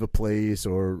leave a place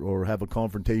or have a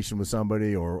confrontation with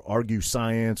somebody or argue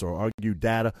science or argue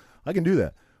data. I can do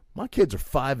that. My kids are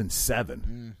 5 and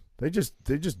 7. They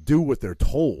just do what they're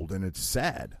told, and it's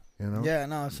sad. Yeah,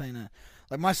 no, I was saying that.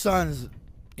 Like my sons,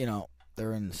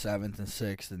 they're in 7th and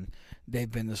 6th, and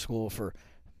they've been to school for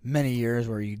many years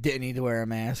where you didn't need to wear a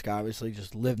mask, obviously,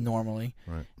 just live normally.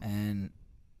 Right. And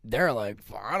they're like,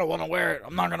 "I don't want to wear it.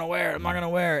 I'm not going to wear it. I'm not going to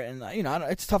wear it." And,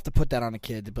 it's tough to put that on a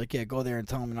kid. To be like, yeah, go there and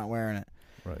tell them you're not wearing it.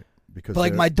 Right. Because but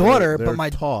like my daughter, they're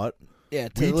taught. Yeah,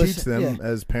 we teach them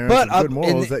as parents with good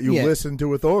morals that you listen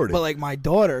to authority. But like my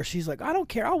daughter, she's like, "I don't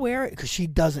care. I'll wear it," because she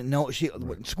doesn't know. She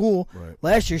went in school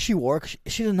last year. She wore it.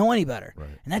 She doesn't know any better,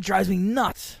 and that drives me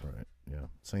nuts. Right. Yeah.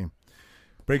 Same.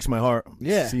 Breaks my heart.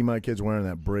 Yeah. See my kids wearing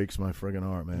that breaks my friggin'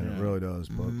 heart, man. Yeah. It really does.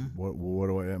 But what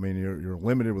do I mean? You're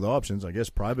limited with options. I guess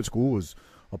private school is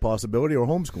a possibility, or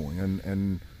homeschooling,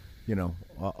 and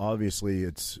obviously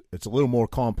it's a little more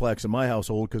complex in my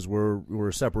household because we're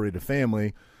a separated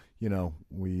family.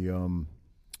 We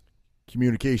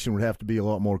communication would have to be a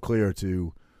lot more clear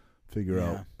to figure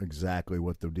out exactly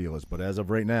what the deal is. But as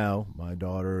of right now, my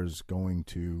daughter is going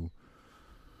to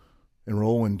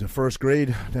enroll into first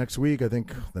grade next week, I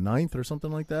think the 9th or something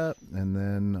like that. And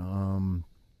then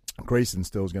Grayson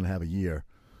still is going to have a year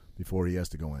before he has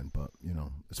to go in. But,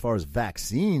 as far as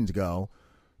vaccines go,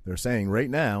 they're saying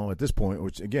right now at this point,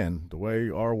 which, again, the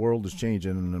way our world is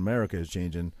changing and America is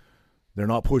changing, they're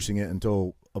not pushing it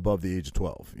until above the age of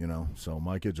 12, So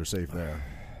my kids are safe there.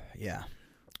 Yeah.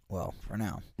 Well, for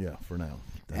now. Yeah, for now.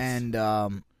 And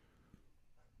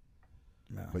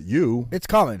but you, it's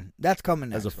coming. That's coming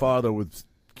next. As a father with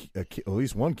at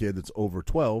least one kid that's over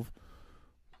 12,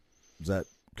 is that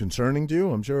concerning to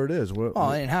you? I'm sure it is. It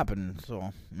ain't happening.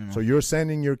 So, So you're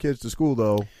sending your kids to school,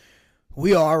 though?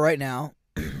 We are right now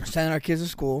sending our kids to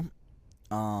school.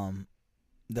 Our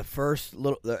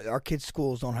kids'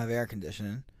 schools don't have air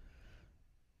conditioning,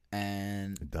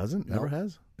 and it doesn't. Never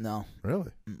has. No.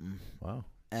 Really? Mm-mm. Wow.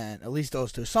 And at least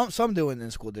those two. Some do in the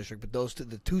school district, but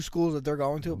the two schools that they're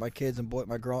going to, my kids and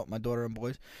my daughter and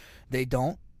boys, they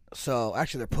don't. So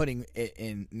actually, they're putting it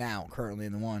in now, currently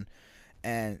in the one,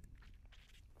 and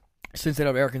since they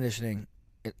don't have air conditioning,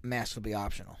 masks will be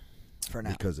optional for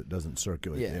now because it doesn't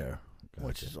circulate the air. Gotcha.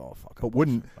 Which is all fucking. But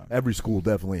wouldn't every school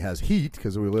definitely has heat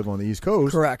because we live on the East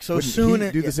Coast? Correct. So wouldn't soon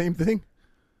heat do the same thing.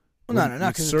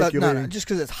 No, just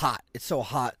because it's hot. It's so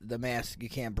hot, the mask you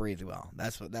can't breathe well.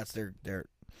 That's their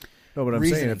No, but I'm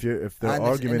saying if their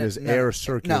argument is air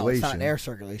circulation. No, it's not air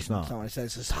circulation. It's not. That's not what I said.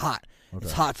 It's just hot. Okay.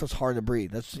 It's hot, so it's hard to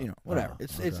breathe. That's whatever.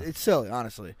 It's silly,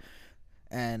 honestly.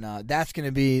 And that's going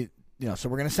to be so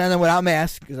we're going to send them without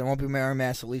masks because I won't be wearing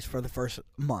masks at least for the first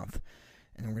month,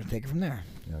 and then we're going to take it from there.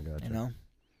 Yeah, gotcha.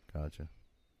 Gotcha.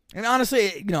 And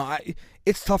honestly,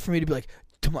 it's tough for me to be like,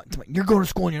 come on, you're going to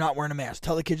school and you're not wearing a mask.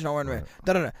 Tell the kids you're not wearing a mask.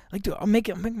 Da da da. Like, dude, I'm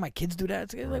making my kids do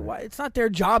that. It's like, why? It's not their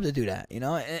job to do that,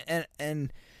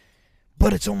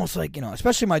 But it's almost like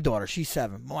especially my daughter. She's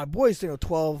 7. My boys,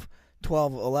 12,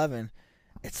 11.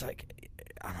 It's like,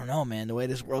 I don't know, man. The way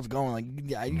this world's going, like,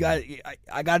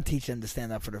 I got to teach them to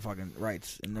stand up for their fucking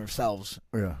rights and themselves.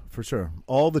 Yeah, for sure.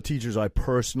 All the teachers I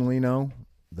personally know,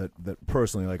 that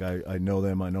personally, like, I know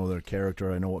them, I know their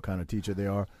character, I know what kind of teacher they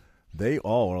are. They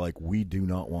all are like, we do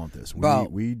not want this.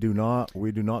 We do not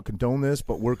condone this,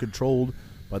 but we're controlled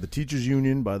by the teachers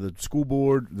union, by the school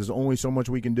board. There's only so much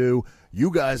we can do.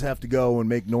 You guys have to go and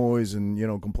make noise and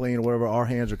complain or whatever. Our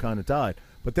hands are kind of tied.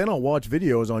 But then I'll watch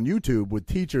videos on YouTube with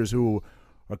teachers who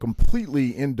are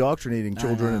completely indoctrinating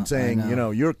children and saying,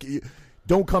 you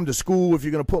don't come to school if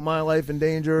you're going to put my life in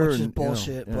danger. Which is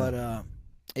bullshit. But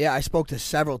I spoke to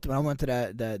several. When I went to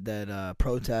that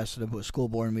protest at a school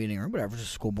board meeting or whatever, just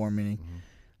a school board meeting,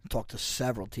 talked to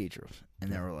several teachers,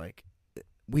 and they were like,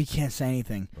 "We can't say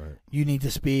anything. Right. You need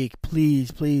to speak,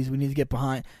 please. We need to get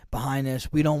behind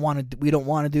this. We don't want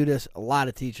to do this." A lot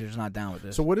of teachers are not down with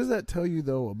this. So what does that tell you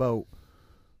though about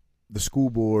the school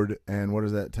board, and what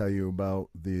does that tell you about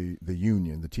the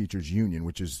union, the teachers union,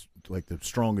 which is like the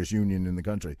strongest union in the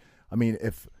country? I mean,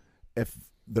 if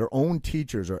their own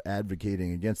teachers are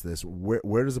advocating against this,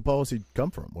 where does the policy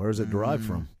come from? Where is it derived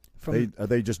from? Are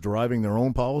they just deriving their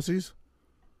own policies?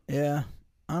 Yeah,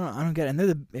 I don't get it.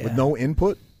 And with no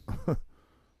input.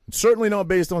 It's certainly not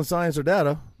based on science or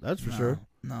data. That's for sure.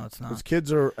 No, it's not. Because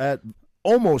kids are at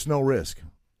almost no risk.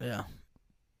 Yeah,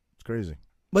 it's crazy.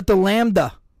 But the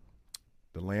lambda.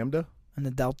 The lambda? And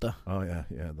the delta. Oh, yeah,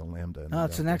 the lambda. No,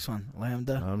 it's the next one.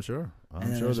 Lambda. I'm sure.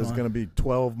 I'm sure there's going to be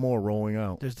 12 more rolling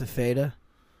out. There's the theta.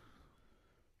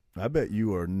 I bet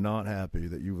you are not happy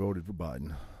that you voted for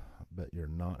Biden. I bet you're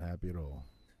not happy at all.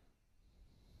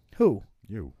 Who?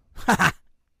 You. I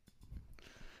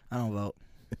don't vote.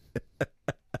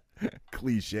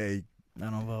 Cliche. I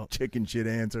don't vote. Chicken shit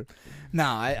answer. No,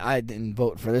 I didn't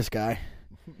vote for this guy.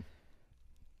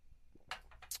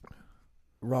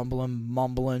 Rumbling,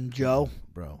 mumbling Joe.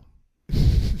 Bro.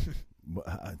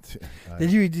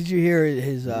 Did you hear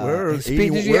his speech? Where are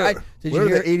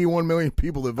the 81 million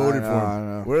people that voted for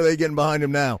him? Where are they getting behind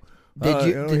him now?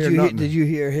 Did you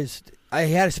hear his? I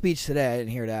had a speech today. I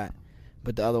didn't hear that,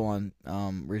 but the other one,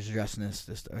 where he's addressing this,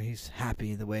 he's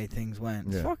happy the way things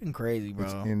went. It's fucking crazy, bro.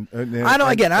 I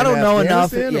don't know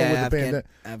enough.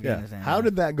 Afghanistan. How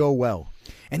did that go well?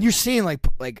 And you're seeing like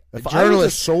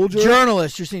journalists.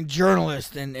 You're seeing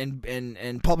journalists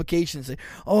and publications say,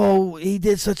 "Oh, he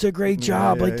did such a great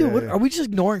job." Dude, what, are we just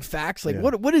ignoring facts? Like,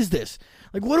 what is this?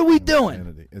 Like, what are we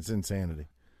doing? It's insanity.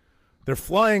 They're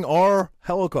flying our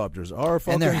helicopters,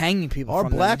 and they're hanging people. Our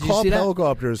from Black Hawk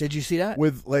helicopters. Did you see that?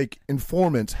 With like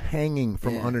informants hanging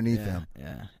from underneath them.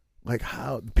 Yeah. Like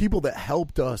how people that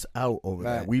helped us out over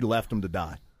there, we left them to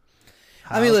die.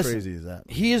 How listen, crazy is that?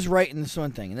 He is right in this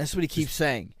one thing, and that's what he keeps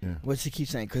saying. Yeah. What's he keep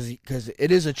saying? Because it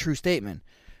is a true statement.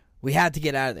 We had to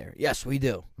get out of there. Yes, we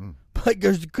do. But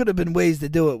there could have been ways to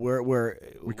do it where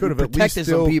we could have at least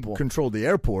still controlled the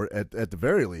airport at the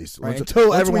very least. Right.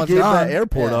 Until everyone's we gave that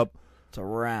airport up. It's a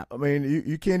wrap. I mean,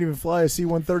 you can't even fly a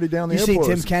C-130 down the airport. You see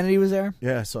Tim Kennedy was there?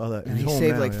 Yeah, I saw that. And he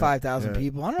saved like 5,000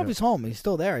 people. I don't know if he's home. He's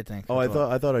still there, I think. Oh, I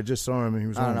thought I just saw him and he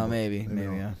was home. I don't know, maybe,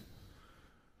 yeah.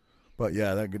 But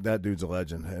yeah, that dude's a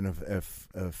legend. And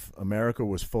if America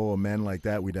was full of men like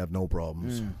that, we'd have no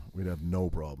problems. We'd have no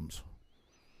problems.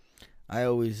 I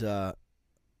always like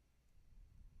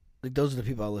those are the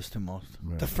people I listen to most.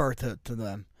 Yeah. Defer to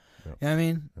them. Yep. You know what I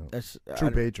mean? Yep. That's true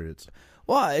patriots.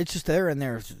 Well, it's just they're in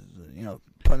there,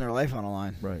 putting their life on the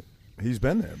line. Right. He's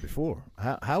been there before.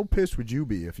 How pissed would you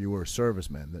be if you were a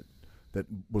serviceman that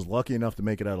was lucky enough to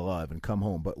make it out alive and come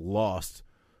home, but lost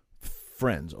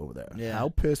friends over there? Yeah. How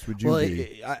pissed would you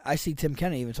be? I see Tim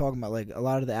Kennedy even talking about like a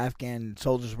lot of the Afghan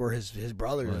soldiers were his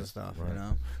brothers and stuff. Right. You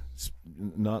know, it's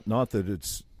not that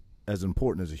it's as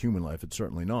important as a human life. It's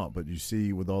certainly not. But you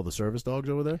see, with all the service dogs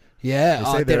over there,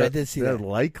 I did see they're that.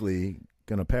 Likely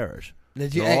going to perish.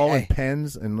 They're all in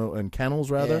pens and kennels,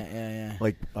 rather. Yeah.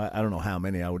 Like I don't know how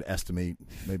many. I would estimate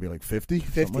maybe like 50.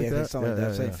 50, something like that. Something like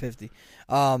that. Say 50.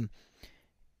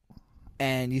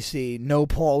 and you see No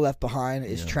Paul Left Behind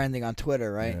is trending on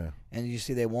Twitter, right? Yeah. And you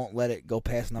see they won't let it go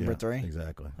past number 3.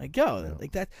 Exactly. Like,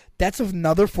 like that's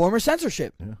another form of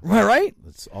censorship. Yeah. Right?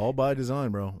 It's all by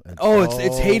design, bro.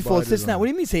 It's hateful. It's this and that. What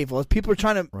do you mean it's hateful? It's people are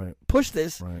trying to push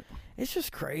this. Right. It's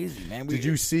just crazy, man. Did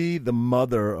you see the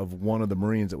mother of one of the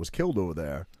Marines that was killed over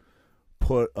there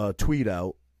put a tweet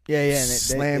out? Yeah, and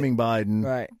slamming Biden,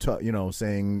 right?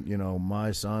 Saying,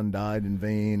 my son died in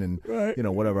vain, and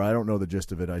whatever. I don't know the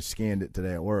gist of it. I scanned it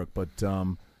today at work, but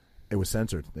it was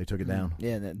censored. They took it down.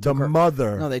 Yeah, the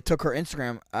mother. No, they took her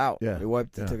Instagram out. Yeah, they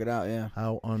wiped it, took it out. Yeah.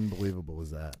 How unbelievable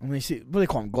is that? Let me see. What do they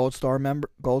call them? Gold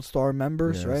Star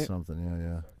members, right? Something.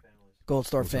 Yeah. Gold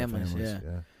Star families. Yeah.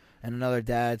 And another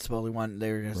dad supposedly wanted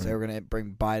they were gonna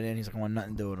bring Biden in. He's like, I want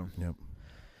nothing to do with him. Yep.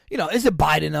 Is it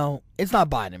Biden, though? It's not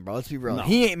Biden, bro. Let's be real. No.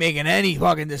 He ain't making any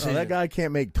fucking decisions. No, that guy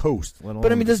can't make toast.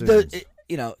 But, I mean,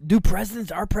 do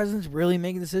our presidents really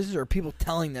making decisions, or are people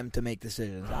telling them to make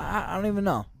decisions? I don't even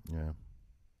know. Yeah.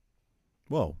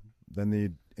 Well, then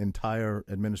the entire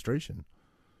administration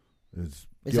is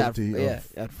guilty of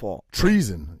at fault.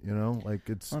 Treason,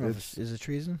 is it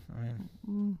treason? I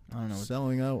mean, I don't know.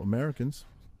 Selling out Americans.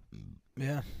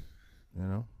 Yeah.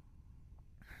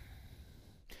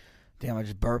 Damn, I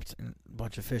just burped and a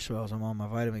bunch of fish oils. I'm on my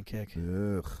vitamin kick.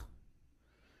 Ugh.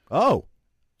 Oh,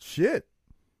 shit.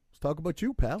 Let's talk about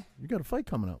you, pal. You got a fight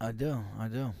coming up. I do.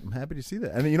 I'm happy to see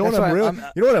that. And you know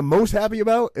what I'm most happy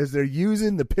about is they're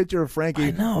using the picture of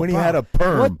Frankie when he had a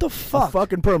perm. What the fuck? A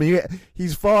fucking perm.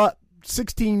 He's fought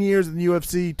 16 years in the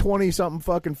UFC, 20-something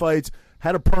fucking fights,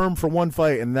 had a perm for one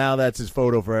fight, and now that's his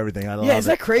photo for everything. I love it. Is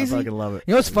that crazy? I fucking love it.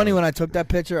 You know what's funny? When I took that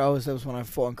picture, that was when I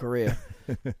fought in Korea.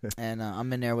 And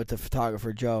I'm in there with the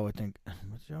photographer, Joe. I think.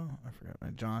 What's Joe? I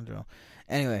forgot. Joe.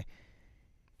 Anyway,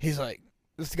 he's like,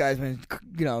 this guy's been,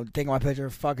 taking my picture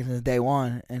fucking since day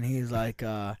one. And he's like, is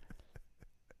that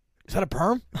a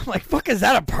perm? I'm like, fuck, is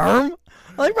that a perm?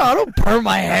 I'm like, bro, I don't perm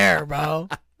my hair, bro.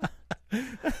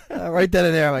 Right then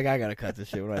and there, I'm like, I gotta cut this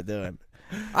shit. What am I doing?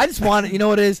 I just wanted, you know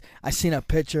what it is? I seen a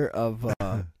picture of,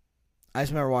 I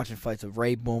just remember watching fights of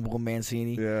Ray Boom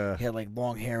Mancini. Yeah. He had like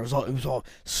long hair. It was all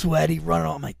sweaty, running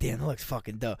on. I'm like, damn, that looks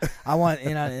fuking dope. I want,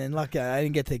 and lucky I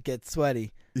didn't get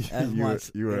sweaty as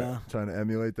much. You were trying to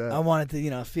emulate that? I wanted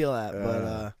to, feel that.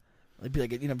 But it'd be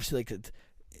like, you see like the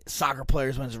soccer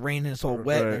players when it's raining, it's all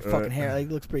wet, and their fucking hair. Like,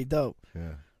 it looks pretty dope.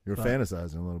 Yeah. You were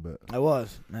fantasizing a little bit. I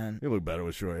was, man. You look better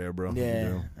with short hair, bro.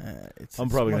 Yeah. I'm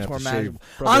probably going to have to shave.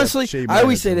 Honestly, I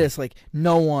always say this, like,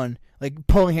 no one, like,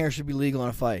 pulling hair should be legal in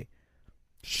a fight.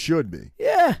 Should be.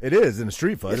 Yeah. It is in a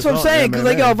street fight. That's what I'm saying.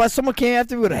 Because, if someone came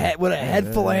after me with a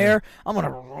head full of hair, I'm going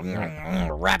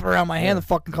to wrap it around my hand a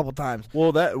fucking couple times.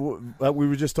 Well, that we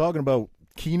were just talking about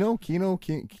chemo.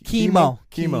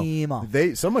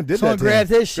 Someone did that. Grabbed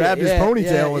his shit. Grabbed his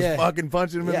ponytail and was fucking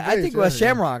punching him in the face. I think it was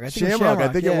Shamrock. I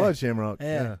think it was Shamrock.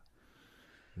 Yeah.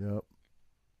 Yep.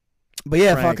 But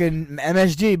Frank. Fucking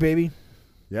MSG, baby.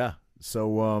 Yeah.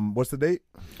 So, what's the date?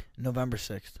 November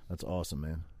 6th. That's awesome,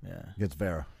 man. Yeah. Against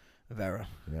Vera.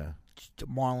 Yeah.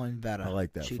 Marlon Vera. I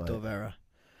like that Chito fight. Vera.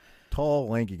 Tall,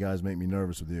 lanky guys make me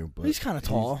nervous with you. But he's kind of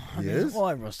tall. He is? Well,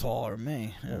 everyone's taller than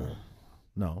me. Yeah.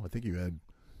 No, I think you had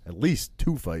at least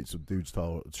 2 fights with dudes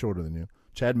shorter than you.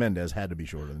 Chad Mendez had to be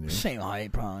shorter than you. Same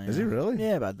height, probably. Is he really?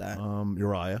 Yeah, about that.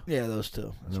 Uriah. Yeah, those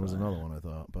two. And there was another one I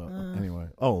thought. But anyway.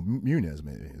 Oh, Muniz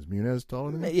maybe. Is Muniz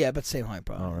taller than you? Yeah, but same height,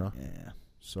 probably. Oh, really? Yeah.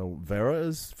 So Vera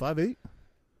is 5'8"?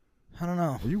 I don't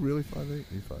know. Are you really 5'8"?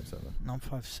 Are you 5'7"? No, I'm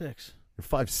 5'6". You're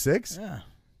 5'6"? Yeah.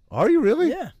 Are you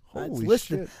really? Yeah. Holy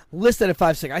shit. Listed at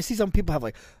 5'6". I see some people have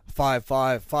like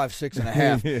 5'5", 5'6" and a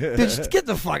half. Dude, just get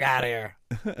the fuck out of here.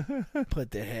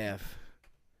 Put the half.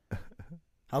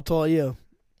 How tall are you?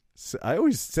 I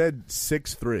always said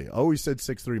 6'3". I always said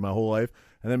 6'3" my whole life.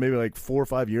 And then maybe like 4 or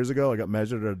 5 years ago, I got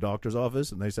measured at a doctor's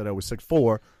office, and they said I was 6'4".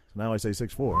 So now I say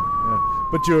 6'4". Yeah.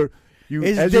 But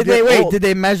did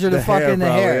they measure the fucking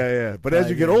hair? Yeah. But as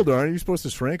you get older, aren't you supposed to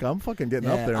shrink? I'm fucking getting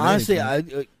up there. Honestly,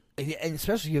 and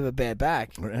especially if you have a bad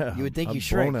back, you would think you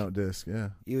shrink. Blown out disc, yeah.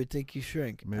 You would think you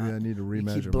shrink. Maybe I need to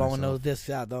remeasure. You keep blowing those discs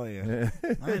out, don't you?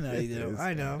 I know you do.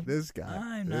 I know. This guy.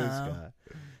 I know. This guy.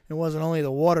 It wasn't only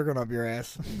the water going up your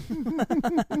ass.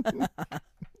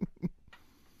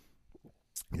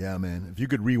 Yeah, man. If you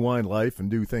could rewind life and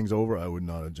do things over, I would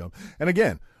not have jumped. And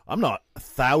again, I'm not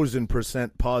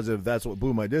 1,000% positive that's what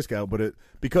blew my disc out, but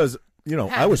because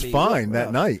I was fine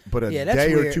that night, but a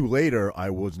day or two later, I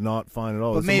was not fine at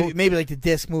all. But maybe like the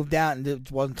disc moved out and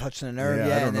it wasn't touching the nerve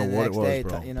yet. I don't know what it was,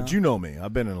 bro. But you know me.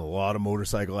 I've been in a lot of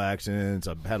motorcycle accidents.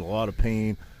 I've had a lot of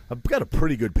pain. I've got a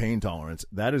pretty good pain tolerance.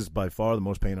 That is by far the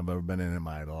most pain I've ever been in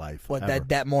my life. What, ever.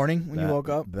 that morning when you woke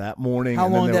up? That morning. How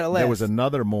and long then did it last? There was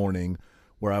another morning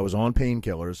where I was on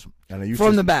painkillers, and I used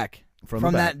From to, the back. From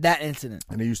From the back. that incident.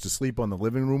 And I used to sleep on the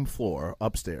living room floor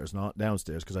upstairs, not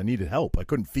downstairs, because I needed help. I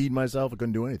couldn't feed myself. I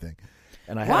couldn't do anything.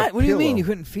 And I had a What do you mean? pillow. You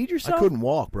couldn't feed yourself? I couldn't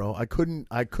walk, bro. I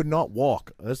could not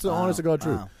walk. That's the honest to God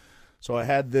truth. Wow. So I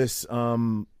had this, I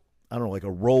don't know, like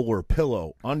a roller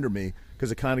pillow under me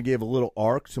because it kind of gave a little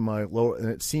arc to my lower, and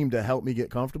it seemed to help me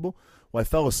get comfortable. Well, I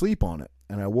fell asleep on it,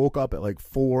 and I woke up at like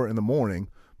 4 in the morning.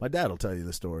 My dad will tell you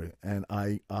the story, and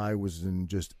I was in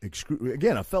just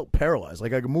again. I felt paralyzed,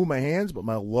 like I could move my hands, but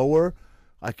my lower,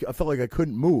 I felt like I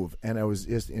couldn't move, and I was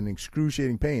just in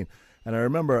excruciating pain. And I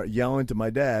remember yelling to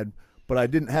my dad, but I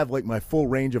didn't have like my full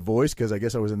range of voice because I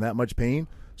guess I was in that much pain.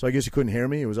 So I guess you couldn't hear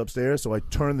me. It was upstairs, so I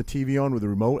turned the TV on with the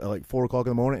remote at like 4 o'clock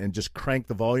in the morning and just cranked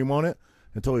the volume on it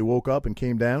until he woke up and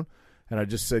came down. And I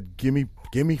just said, give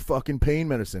me fucking pain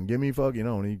medicine. Give me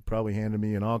and he probably handed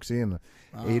me an Oxy and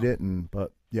ate it.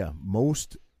 But yeah,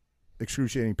 most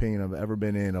excruciating pain I've ever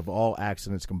been in of all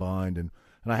accidents combined. And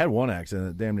I had one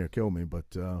accident that damn near killed me, but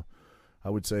I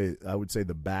would say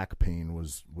the back pain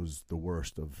was the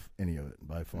worst of any of it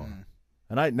by far.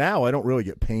 And I don't really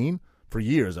get pain. For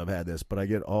years I've had this, but I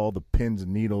get all the pins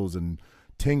and needles and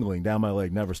tingling down my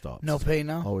leg. Never stops. No pain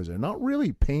now? Always there. Not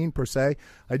really pain per se.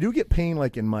 I do get pain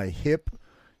like in my hip,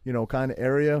 kind of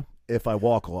area if I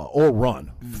walk a lot or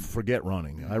run. Forget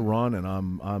running. I run and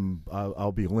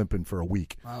I'll be limping for a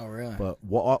week. Oh, really? But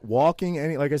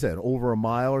walking like I said, over a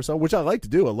mile or so, which I like to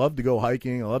do. I love to go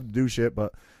hiking. I love to do shit.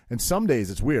 And some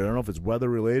days it's weird. I don't know if it's weather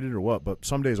related or what, but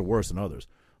some days are worse than others.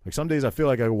 Like some days I feel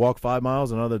like I walk 5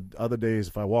 miles, and other days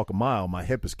if I walk a mile, my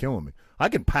hip is killing me. I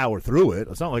can power through it.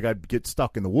 It's not like I'd get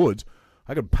stuck in the woods.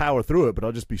 I could power through it, but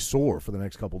I'll just be sore for the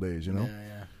next couple days, Yeah.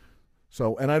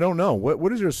 So, and I don't know.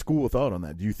 What is your school of thought on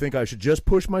that? Do you think I should just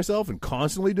push myself and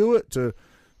constantly do it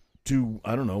to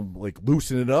I don't know, like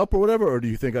loosen it up or whatever, or do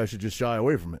you think I should just shy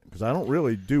away from it? Because I don't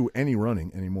really do any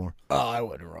running anymore. Oh, I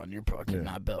wouldn't run. You're probably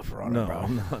not built for running, no, bro.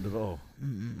 I'm not at all.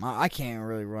 I can't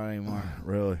really run anymore.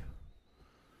 Really?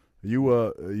 Are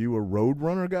you a road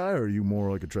runner guy, or are you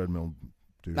more like a treadmill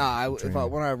dude? Nah,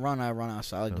 when I run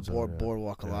outside. I like the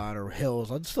boardwalk a lot, or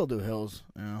hills. I'd still do hills,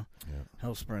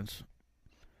 hill sprints.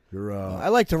 You're I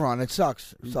like to run. It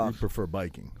sucks. You sucks. prefer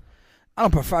biking? I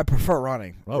prefer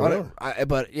running. Oh, really?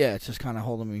 But yeah, it's just kind of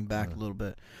holding me back a little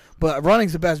bit. But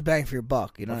running's the best bang for your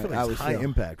buck. You know, I feel like it's high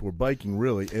impact, where biking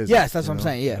really is. Yes, that's what I'm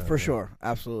saying. Yeah, for sure,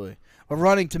 absolutely. But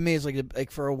running to me is like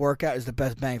for a workout is the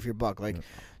best bang for your buck. Like,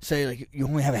 say like you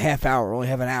only have a half hour, only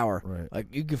have an hour. Right. Like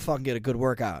you can fucking get a good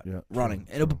workout running.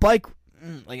 True. And a bike,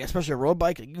 like especially a road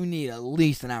bike, like, you need at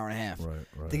least an hour and a half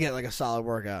right. to get like a solid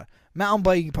workout. Mountain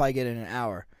bike you can probably get in an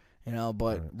hour.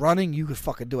 But running, you could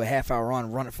fucking do a half-hour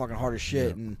run it fucking hard as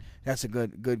shit, and that's a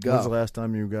good go. When's the last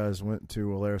time you guys went to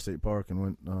Alaris State Park and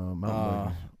went mountain biking?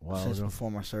 A while Since ago?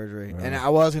 before my surgery. Right. And I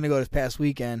was going to go this past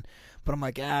weekend, but I'm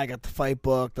like, I got the fight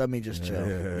booked. Let me just chill.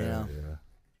 Yeah.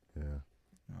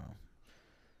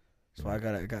 So I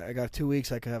got 2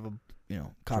 weeks. I could have a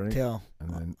cocktail,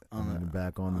 and then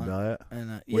back on the diet.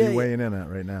 And what are you weighing in at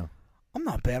right now? I'm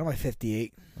not bad. I'm like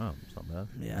 58. Oh, it's not bad.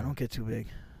 Yeah, I don't get too big.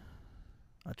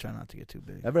 I try not to get too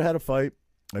big. Ever had a fight?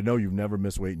 I know you've never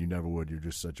missed weight and you never would. You're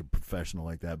just such a professional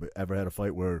like that. But ever had a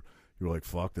fight where you were like,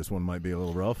 fuck, this one might be a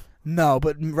little rough? No,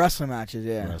 but wrestling matches,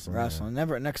 yeah. Wrestling. Yeah.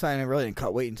 Never. Next time I really didn't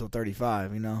cut weight until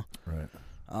 35, Right.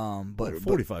 But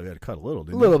 45 you had to cut a little,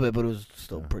 didn't you? A little you? bit, but it was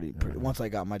still pretty. Once I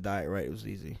got my diet right, it was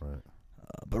easy. Right.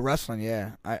 But wrestling,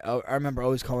 yeah. I remember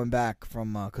always coming back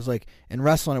from, because like in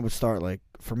wrestling it would start like,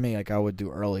 for me, like I would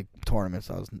do early tournaments.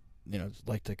 I was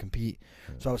like to compete.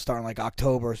 So I was starting like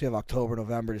October. So you have October,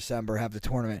 November, December, have the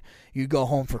tournament. You'd go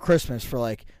home for Christmas for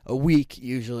like a week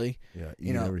usually. Yeah,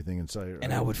 eat everything in sight. Right?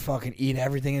 And I would fucking eat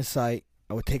everything in sight.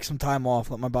 I would take some time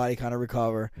off, let my body kind of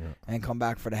recover, and come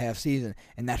back for the half season.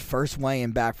 And that first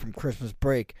weigh-in back from Christmas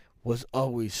break was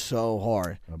always so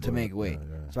hard to make weight.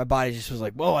 So my body just was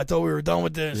like, whoa, I thought we were done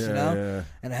with this, Yeah.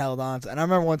 And I held on. And I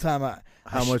remember one time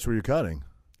How much were you cutting?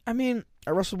 I mean,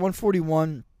 I wrestled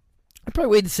 141. I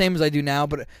probably weighed the same as I do now,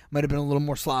 but it might have been a little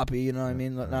more sloppy. You know what I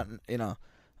mean? Not.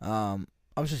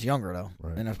 I was just younger though,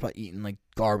 and I was probably eating like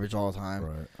garbage all the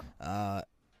time. Right.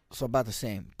 So about the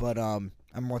same. But I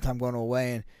remember one time going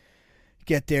away and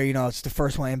get there. It's the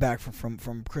first weigh-in back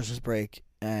from Christmas break,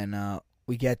 and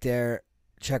we get there,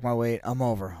 check my weight. I'm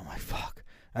over. I'm like, fuck.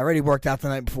 I already worked out the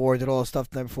night before, did all the stuff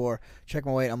the night before. Check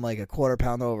my weight. I'm like a quarter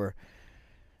pound over,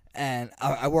 and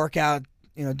I work out.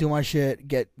 Do my shit.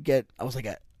 I was like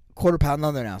a quarter pound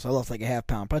under now, so I lost like a half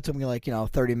pound. Probably took me like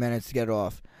 30 minutes to get it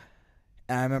off.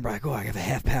 And I remember I got a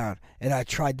half pound, and I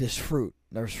tried this fruit.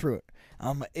 There was fruit.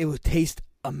 It would taste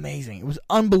amazing. It was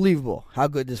unbelievable how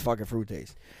good this fucking fruit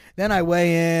tastes. Then I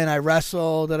weigh in, I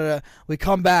wrestle, We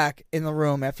come back in the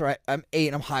room after I'm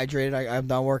ate, I'm hydrated, I'm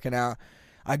done working out.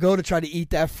 I go to try to eat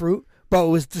that fruit, bro.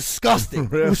 It was disgusting.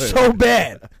 Really? It was so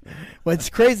bad. But it's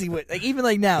crazy. Like even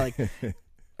like now, like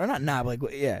or not now, but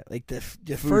like yeah, like the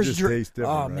food first just drink. tastes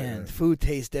different, Oh right, man, right. food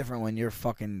tastes different when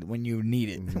you need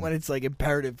it. When it's like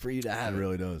imperative for you to have It it.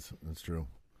 really does. That's true.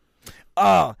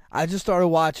 Oh, I just started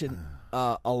watching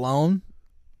Alone.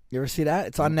 You ever see that?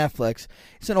 It's on Netflix.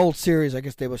 It's an old series. I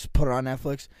guess they was put it on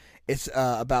Netflix. It's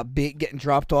about getting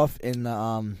dropped off in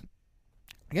I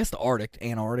guess the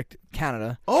Antarctic,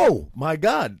 Canada. Oh my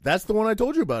God, that's the one I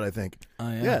told you about. I think. Oh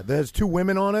yeah. Yeah, there's 2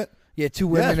 women on it. Yeah, 2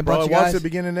 women and a bro, bunch of I watched guys. the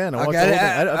beginning and end. I I watched got the it. whole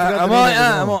thing. I forgot I'm the name of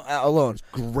the on one. Alone.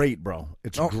 Great, bro.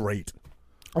 It's great.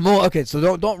 Okay,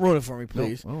 so don't ruin it for me,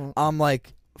 please. No. I'm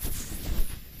like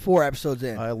 4 episodes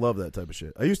in. I love that type of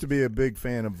shit. I used to be a big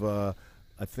fan of.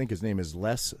 I think his name is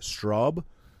Les Straub.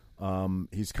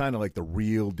 He's kind of like the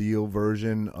real deal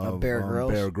version of Bear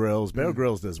Grylls. Bear Grylls. Bear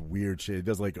Grylls does weird shit. He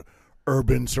does like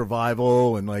urban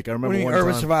survival and like I remember What do you mean, one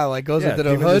urban time, survival? Like goes into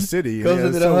the came hood, the city. goes yeah, into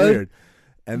it's the so hood, weird.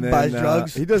 And then buys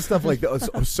drugs. He does stuff like that.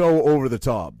 It's so over the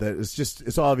top that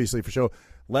it's obviously for show.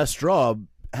 Les Straub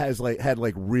had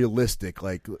realistic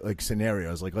like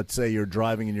scenarios. Like let's say you're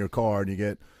driving in your car and you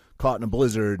get caught in a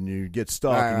blizzard and you get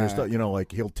stuck and you're stuck. You know,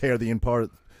 like he'll tear the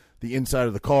inside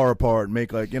of the car apart and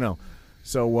make like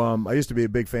So I used to be a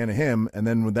big fan of him, and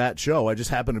then with that show, I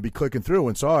just happened to be clicking through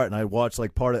and saw it, and I watched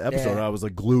like part of the episode, and I was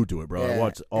like glued to it, bro. I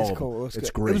watched all it's of cool. it. It's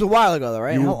good. great. It was a while ago, though,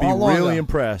 right? You would be How long really ago?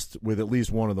 impressed with at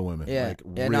least one of the women. Yeah, like,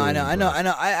 yeah. really No, I know.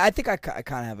 impressed. I think I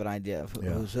kind of have an idea of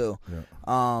who's who.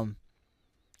 Yeah.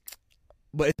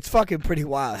 But it's fucking pretty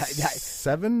wild.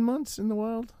 7 months in the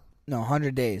wild? No,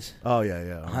 100 days. Oh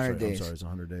yeah. 100 days. I'm sorry, it's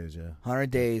 100 days. Yeah. 100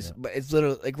 days, but it's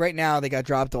literally like right now they got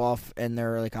dropped off and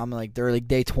they're like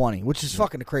day 20, which is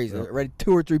fucking crazy. Yeah. Already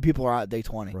 2 or 3 people are out at day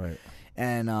 20, Right.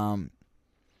 and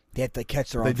they have to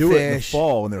catch their own They do fish. it in the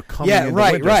fall when they're coming Yeah, in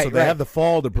right, the winter, right, so they right. have the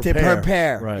fall to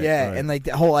prepare. Right, yeah, right. and like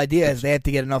the whole idea is they have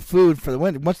to get enough food for the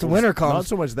winter. Once the winter comes, Not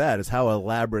so much that, it's how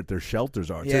elaborate their shelters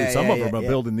are, too. Yeah, Some yeah, of them are yeah.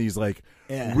 building these, like,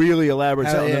 Yeah. really elaborate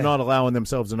Hell shelters. yeah. They're not allowing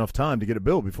themselves enough time to get it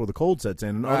built before the cold sets in.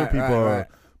 And other Right, people right, are right.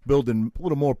 building a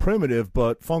little more primitive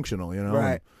but functional, Right,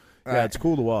 And, right. it's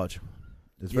cool to watch.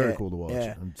 It's very Yeah, cool to watch.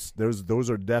 yeah. And those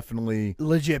are definitely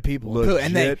legit people, too. legit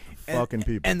and they fucking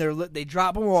people. and they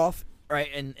drop them off right,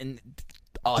 and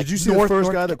Did you see the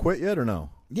first guy that quit yet or no?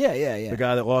 Yeah. The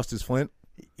guy that lost his flint?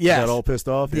 Yes. Got all pissed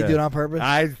off? Did he do it on purpose?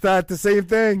 I thought the same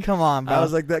thing. Come on, bro. I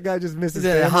was like, that guy just missed his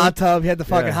He's in a family. hot tub. He had the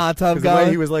fucking hot tub 'Cause going. the way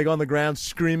he was like on the ground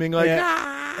screaming like,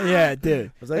 Yeah, dude.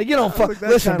 I was like, you don't "Oh, look, that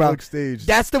listen, kinda bro. looks staged."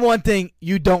 That's the one thing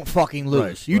you don't fucking lose.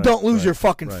 Right, you right, don't lose right, your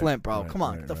fucking right, flint, bro. right, Come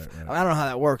on. right, The right, right. I don't know how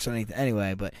that works or anything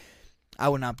anyway, but I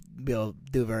would not be able to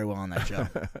do very well on that show.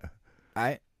 All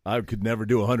right? I could never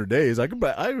do 100 days. I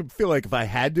feel like if I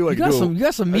had to, I You could got do some. You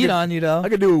got some meat could- on you, though. I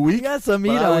could do a week. You got some meat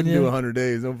but I on wouldn't you. do 100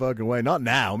 days. No fucking way. Not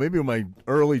now. Maybe in my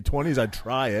early 20s, I'd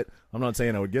try it. I'm not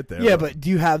saying I would get there. Yeah, but do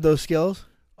you have those skills?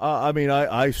 I mean,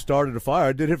 I started a fire.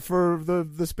 I did it for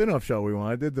the spin-off show we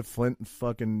won. I did the Flint and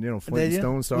fucking, Flint Did and you?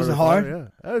 Stone started Was it a fire.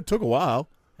 hard? Yeah. It took a while.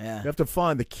 Yeah. You have to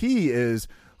find the key is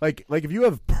like if you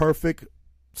have perfect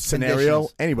scenario,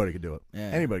 Conditions. anybody could do it. Yeah.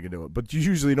 Anybody could do it. But you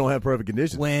usually don't have perfect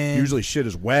conditions. Wind. Usually shit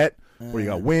is wet, or you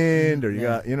got wind, or you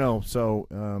Yeah. got so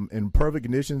in perfect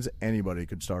conditions, anybody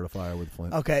could start a fire with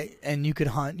Flint. Okay, and you could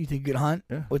hunt. You think you could hunt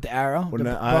Yeah. with the arrow? When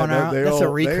The that- bow and arrow? That's a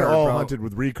recurve, They all bro. hunted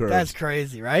with recurves. That's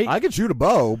crazy, right? I could shoot a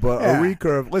bow, but Yeah. a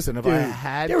recurve. Listen, if I Dude,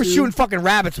 had, they were to, shooting fucking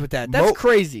rabbits with that. That's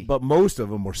crazy. But most of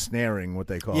them were snaring, what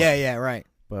they call. Yeah, right.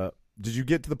 But did you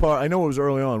get to the part? I know it was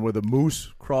early on where the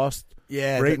moose crossed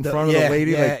Yeah, right in front of the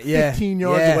lady, like 15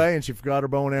 yards yeah. away, and she forgot her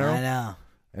bow and arrow. I know.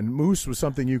 And moose was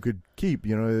something you could keep.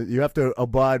 You have to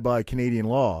abide by Canadian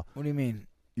law. What do you mean?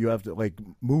 You have to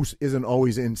moose isn't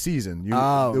always in season.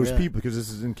 Oh, those really? people, because this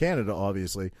is in Canada,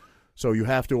 obviously. So you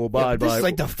have to Yeah, abide but this by. is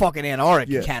like the fucking Antarctic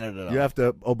Yeah, in Canada, though. You have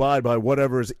to abide by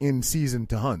whatever is in season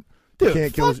to hunt. Dude, you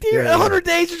can't kill. fuck you. 100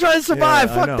 days you're trying to survive.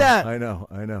 Yeah, Fuck that. I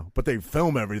know. But they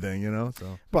film everything,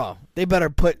 So Bro, they better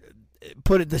put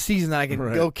it the season that I can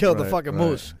Right, go kill the right, fucking right.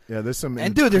 moose. Yeah, there's some.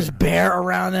 And dude, there's bear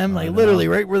around them, I like know. literally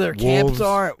right where their camps Wolves,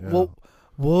 are. yeah.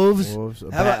 Wolves. Wolves,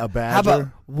 a How about, badger. How about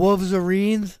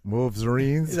wolverines?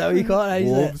 Wolverines. Is that what you call it? How do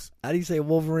you Wolves. say? How do you say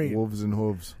Wolverine? Wolves and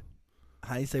hooves.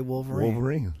 How do you say Wolverine?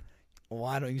 Wolverine.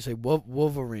 Why don't you say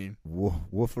Wolverine?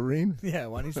 Wolverine. Yeah,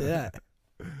 why do you say that?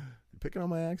 You picking on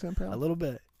my accent, pal? A little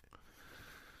bit.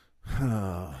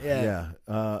 Yeah.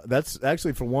 That's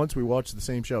actually for once we watched the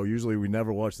same show. Usually we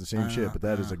never watch the same shit, but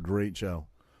that is a great show.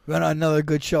 Another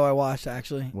good show I watched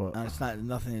actually. What? It's not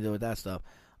nothing to do with that stuff.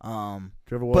 Did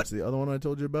you ever watch the other one I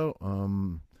told you about?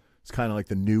 It's kind of like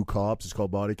the new Cops. It's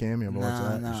called Body Cam. You ever watch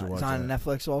that? No, You should watch it's on that.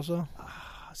 Netflix also.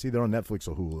 It's either on Netflix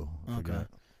or Hulu. I forget.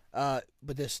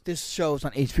 But this show is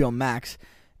on HBO Max.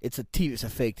 It's a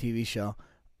fake TV show,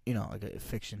 like a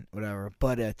fiction, whatever.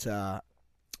 But it's I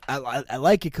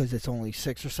like it because it's only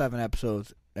 6 or 7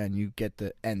 episodes, and you get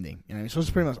the ending. You know what I mean? So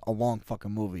it's pretty much a long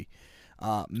fucking movie.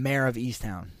 Mayor of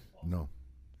Easttown. No.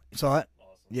 You saw it?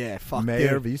 Yeah, fuck.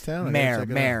 Mayor of Easttown?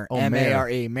 Mayor, Oh,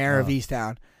 M-A-R-E, Mayor of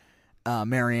Easttown.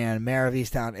 Marianne, Mayor of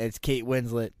Easttown. It's Kate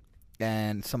Winslet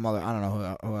and some other, I don't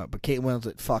know who, but Kate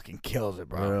Winslet fucking kills it,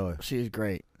 bro. Really? She's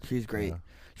great. She's great. Yeah.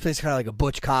 She plays kind of like a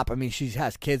butch cop. I mean, she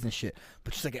has kids and shit,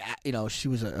 but she's like, she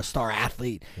was a star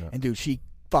athlete, and dude, she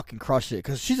fucking crushed it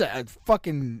because she's a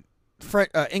fucking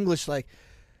English like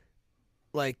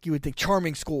you would think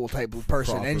charming school type of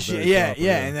person, Proper, and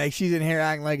and like she's in here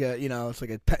acting like it's like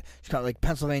she's kind of like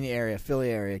Pennsylvania area, Philly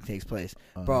area takes place,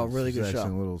 bro. Really good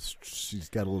show. She's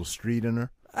got a little street in her.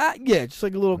 Yeah, just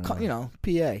like a little PA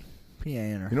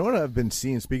in her. You know what I've been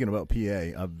seeing? Speaking about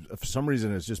PA, for some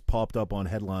reason it's just popped up on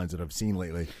headlines that I've seen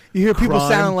lately. You hear people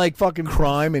sound like fucking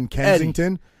crime in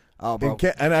Kensington. Oh, bro.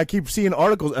 And I keep seeing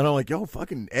articles, and I'm like, yo,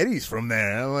 fucking Eddie's from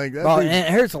there. I'm like, bro, and it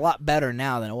hurts a lot better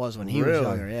now than it was when he was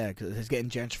younger. Yeah, because it's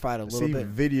getting gentrified a little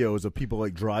bit. Videos of people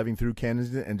like driving through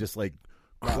Kensington and just like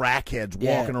crackheads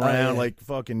walking around like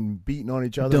fucking beating on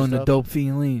each other, doing the dope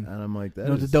fiend lean. And I'm like, you know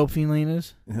what the dope fiend lean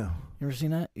is? Yeah. You ever seen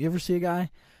that? You ever see a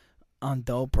guy on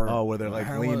dope or where they're like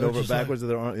leaned over backwards with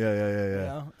their arm?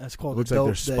 Yeah. That's called. Looks like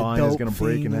their spine is gonna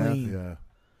break in half. Yeah.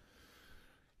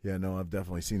 Yeah, no, I've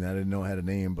definitely seen that. I didn't know it had a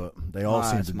name, but they all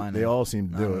seem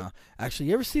to do it. Actually,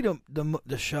 you ever see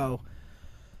the show?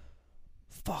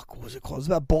 Fuck, what was it called? It's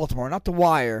about Baltimore, not The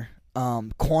Wire.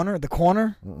 The Corner.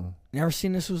 Uh-uh. You ever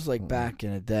seen this? Was like back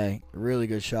in the day. Really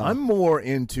good show. I'm more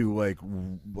into like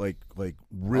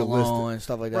realistic Alone and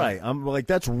stuff like that. Right. I'm like,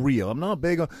 that's real. I'm not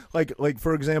big on like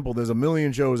for example, there's a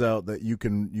million shows out that you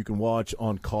can watch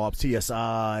on Cops,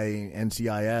 CSI,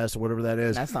 NCIS, or whatever that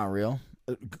is. That's not real.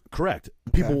 Correct.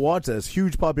 People watch that. It's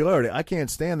huge popularity. I can't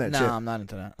stand that shit. No, I'm not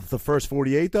into that. The first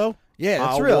 48 though? Yeah,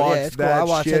 that's I'll real. watch Yeah, it's cool. that I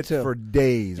watch shit that too for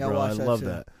days, bro. I love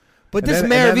that. But this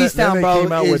Mayor of Easttown, bro,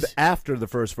 came out with after the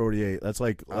first 48. That's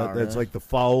like that's like the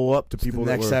follow up to people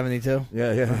the next 72.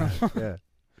 Yeah.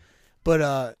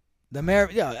 But the Mayor,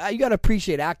 you got to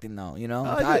appreciate acting though, you know.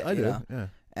 I do. Yeah.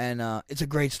 And it's a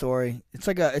great story. It's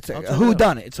like a who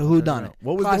done it. It's a who done it.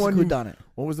 What was classic the one who done it?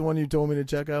 What was the one you told me to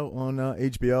check out on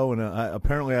HBO? And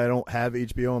apparently I don't have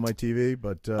HBO on my TV,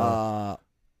 but the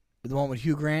one with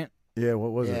Hugh Grant. Yeah,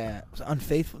 what was it? Yeah, it was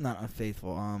Unfaithful. Not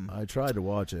Unfaithful. I tried to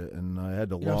watch it and I had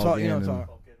to log in.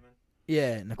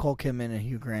 Yeah, Nicole Kidman and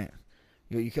Hugh Grant.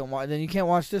 You can't watch. Then you can't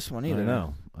watch this one either. I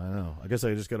know. I guess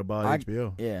I just got to buy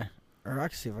HBO. Yeah, or I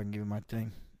can see if I can give you my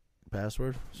thing.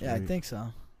 Password? Yeah, I think so.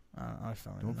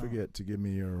 Don't forget to give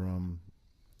me your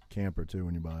camper too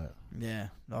when you buy it. Yeah,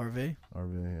 the RV.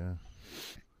 RV, yeah.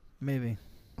 Maybe.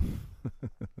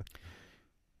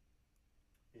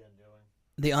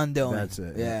 The Undoing. That's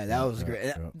it. Yeah, that was great.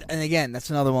 Yeah. And again, that's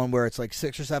another one where it's like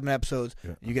 6 or 7 episodes.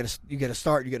 Yeah. You get to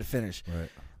start, you get to finish. Right.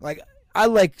 Like I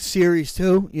like series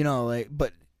too, you know, like,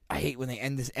 but I hate when they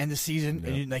end the season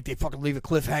and they fucking leave a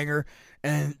cliffhanger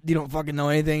and you don't fucking know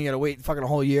anything. You gotta wait fucking a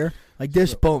whole year. Like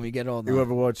this, boom, you get all done. You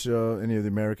ever watch any of the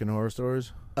American Horror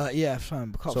Stories? Yeah, a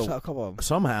couple of them.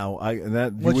 Somehow,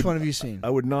 which one have you seen? I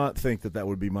would not think that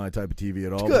would be my type of TV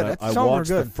at all. It's good. But I watched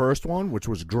the first one, which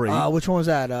was great. Which one was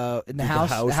that? In the house?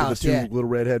 The house with the 2 little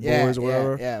redhead boys or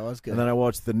whatever. Yeah, it was good. And then I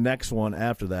watched the next one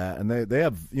after that, and they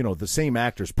have the same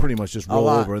actors pretty much just roll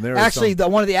over. And actually,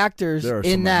 one of the actors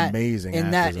in that amazing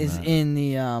is in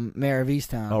the Mayor of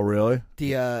Easttown. Oh, really?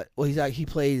 He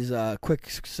plays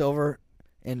Quicksilver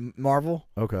in Marvel.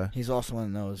 Okay. He's also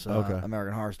in those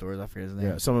American Horror Stories. I forget his name.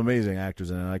 Yeah, some amazing actors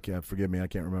in it. I can't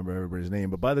remember everybody's name.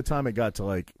 But by the time it got to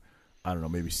I don't know,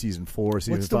 maybe season 4,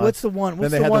 season 5. What's the one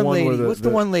lady? What's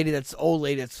the one lady that's old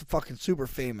lady that's fucking super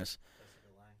famous?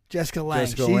 Jessica Lange.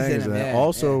 She's in it.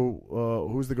 Also,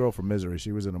 who's the girl from Misery?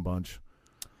 She was in a bunch.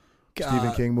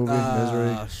 Stephen King movie,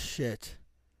 Misery. Oh shit.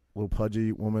 Little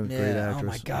pudgy woman, great actress. Oh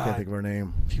my god. I can't think of her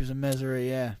name. She was in Misery,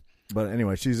 yeah. But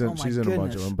anyway, she's in a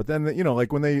bunch of them. But then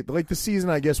like when they the season,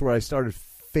 I guess where I started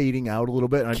fading out a little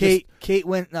bit. And Kate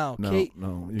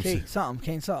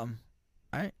something. All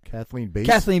right. Kathleen Bates.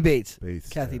 Kathy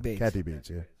Bates.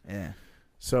 Yeah. Yeah.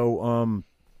 So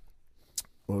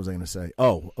What was I going to say?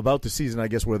 Oh, about the season, I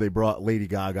guess, where they brought Lady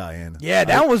Gaga in. Yeah,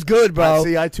 that was good, bro.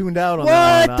 I tuned out on what?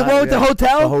 that one. The one with the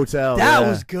hotel? The hotel. That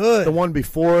was good. The one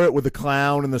before it with the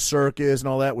clown and the circus and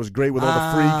all that was great with all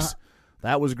the freaks.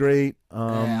 That was great.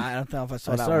 I don't know if I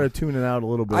saw that one. I started tuning out a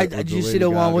little bit. Did you see the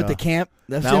one with the camp?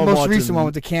 That's the most recent one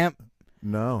with the camp.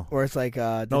 No. Where it's like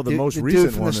the most recent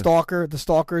dude from one. The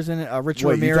Stalker's in it. Richard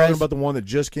Wait, Ramirez. you talking about the one that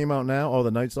just came out now? Oh, the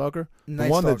Night Stalker? The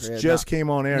one that just came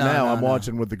on air now. I'm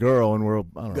watching with the girl, and we're, I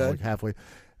don't know, like halfway.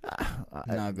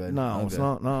 Not good. No, it's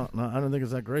not. I don't think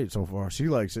it's that great so far. She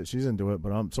likes it. She's into it,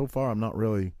 but I'm not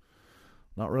really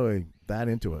that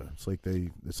into it.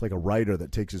 It's like a writer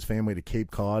that takes his family to Cape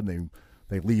Cod, and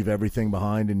they leave everything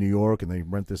behind in New York, and they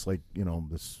rent this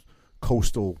this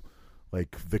coastal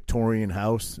Victorian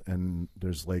house, and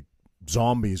there's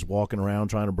zombies walking around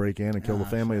trying to break in and kill the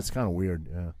family. Sure. It's kind of weird.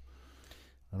 Yeah,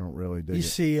 I don't really dig it. You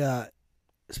see,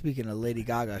 speaking of Lady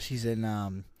Gaga, she's in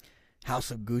House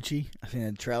of Gucci. I've seen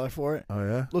a trailer for it. Oh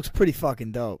yeah, looks pretty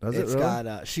fucking dope. Does it really?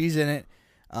 Got she's in it.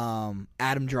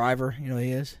 Adam Driver, you know who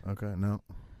he is? Okay, no.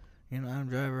 You know Adam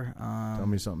Driver. Tell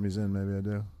me something he's in. Maybe I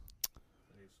do.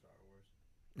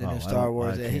 The new Star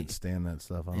Wars. I can't stand that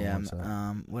stuff. I don't watch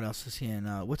that. What else is he in?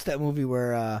 What's that movie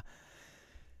where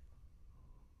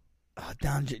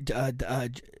John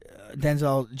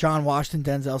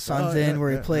Washington, Denzel's son's in,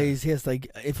 where he plays, he has to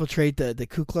infiltrate the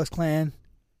Ku Klux Klan.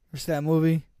 What's that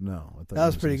movie? No. That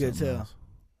was pretty good too. Else.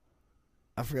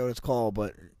 I forget what it's called,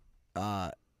 but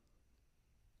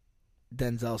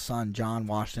Denzel's son, John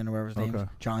Washington, or whatever his name is,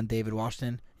 John David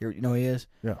Washington. You know who he is?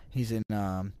 Yeah. He's in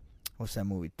what's that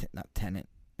movie? Not Tenet.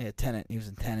 Yeah, Tenet. He was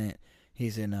in Tenet.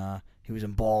 He's in he was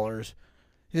in Ballers.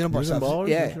 He's in a bunch of stuff.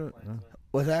 Yeah.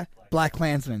 What's that? Black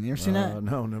Klansman. You ever seen that?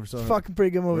 No, never saw it. It's a fucking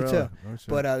pretty good movie too. No,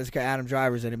 but this guy Adam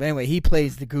Driver's in it. But anyway, he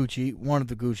plays the Gucci, one of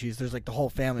the Guccis. There's the whole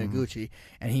family of Gucci,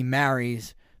 and he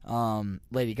marries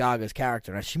Lady Gaga's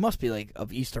character. Now, she must be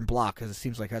of Eastern Bloc because it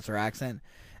seems like that's her accent,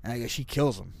 and I guess she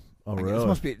kills him. Oh, really?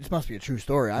 This must be a true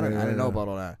story. I didn't know about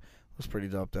all that. It was pretty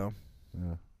dope though.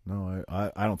 Yeah. No,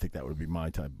 I don't think that would be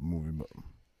my type of movie, but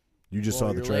you just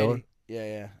saw the trailer? Lady,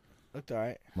 yeah. Looked all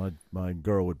right. My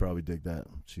girl would probably dig that.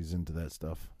 She's into that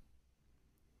stuff.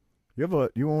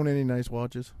 You own any nice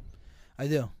watches? I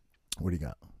do. What do you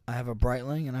got? I have a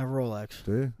Breitling and I have a Rolex.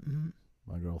 Do you? Mm-hmm.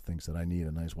 My girl thinks that I need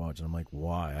a nice watch, and I'm like,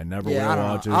 why? I never wear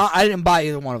watches. I didn't buy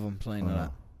either one of them. Saying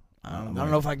that. I don't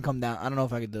know if I can come down. I don't know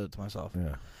if I can do it to myself.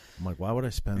 Yeah. I'm like, why would I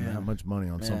spend that much money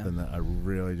on something that I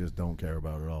really just don't care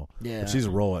about at all? Yeah. But she's a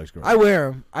Rolex girl. I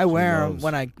wear them.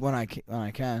 when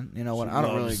I can. You know, when I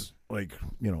don't really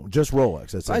just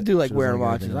Rolex. That's I it. do wearing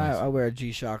watches. I wear a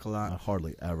G-Shock a lot. I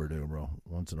hardly ever do, bro.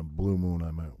 Once in a blue moon,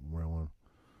 I might wear one.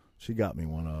 She got me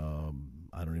one.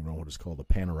 I don't even know what it's called. The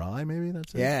Panerai, maybe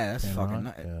that's it. Yeah, that's Panerai? fucking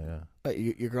nice. Yeah. But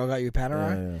your girl got you a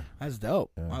Panerai? Yeah. That's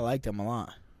dope. Yeah. I like them a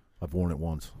lot. I've worn it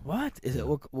once. What is it?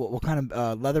 What kind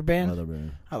of leather band? Leather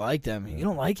band. I like them. Yeah. You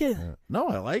don't like it? Yeah. No,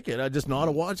 I like it. I'm just not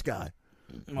a watch guy.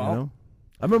 Well, you know?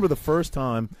 I remember the first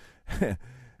time.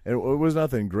 It was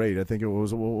nothing great. I think it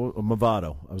was a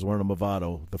Movado. I was wearing a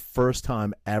Movado. The first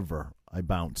time ever I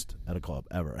bounced at a club,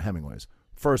 ever, at Hemingway's.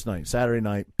 First night, Saturday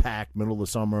night, packed, middle of the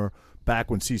summer,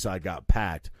 back when Seaside got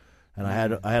packed. And I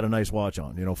had a nice watch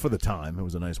on, for the time. It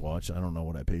was a nice watch. I don't know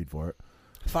what I paid for it.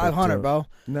 $500, bro.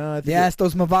 No, I think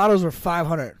those Movados were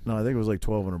 $500. No, I think it was like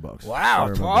 $1,200.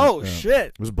 Wow! Oh shit!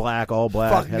 It was black, all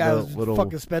black. Fucking guy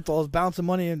fucking spent all his bouncing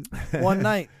money in one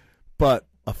night. But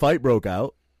a fight broke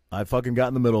out. I fucking got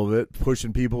in the middle of it,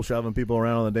 pushing people, shoving people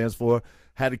around on the dance floor.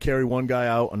 Had to carry one guy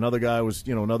out. Another guy was,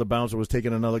 another bouncer was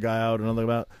taking another guy out.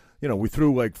 We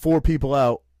threw 4 people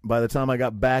out. By the time I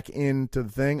got back into the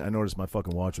thing, I noticed my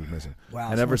fucking watch was missing. Wow.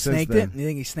 And ever since then, you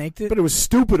think he snaked it? But it was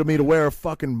stupid of me to wear a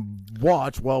fucking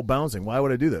watch while bouncing. Why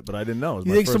would I do that? But I didn't know.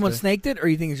 You think someone snaked it, or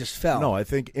you think it just fell? No, I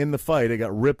think in the fight it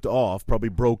got ripped off. Probably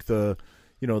broke the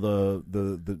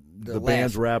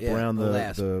bands wrapped around the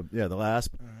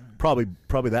lasp. Mm-hmm.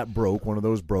 Probably that broke. One of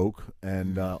those broke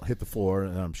and hit the floor,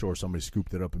 and I'm sure somebody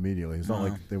scooped it up immediately. It's not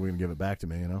like they were going to give it back to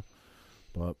me,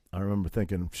 But I remember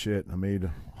thinking, shit, I made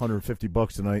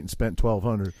 $150 tonight and spent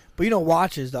 $1,200. But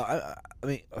watches though. I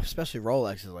mean, especially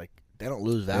Rolexes, they don't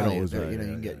lose value. They don't lose value. You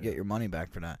can get your money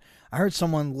back for that. I heard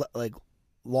someone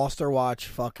lost their watch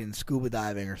fucking scuba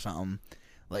diving or something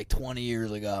 20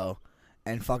 years ago,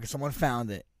 and fucking someone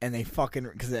found it, and they fucking,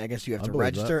 because I guess you have to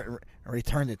register and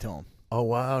returned it to them. Oh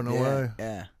wow, no way.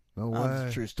 Yeah, no way.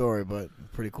 It's a true story, but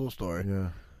pretty cool story. Yeah.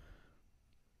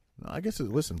 I guess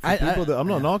listen, for people that I'm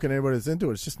not knocking anybody that's into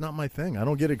it. It's just not my thing. I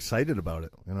don't get excited about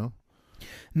it,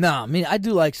 No, I mean I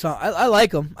do like some. I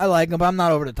like them. But I'm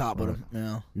not over the top with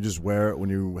them. You just wear it when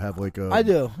you have a. I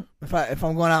do. If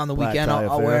I'm going out on the weekend,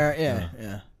 I'll wear it.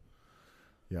 Yeah.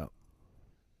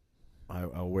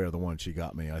 I'll wear the one she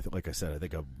got me. Like I said, I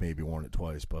think I've maybe worn it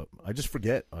twice, but I just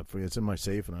forget. It's in my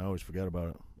safe, and I always forget about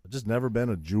it. I've just never been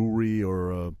a jewelry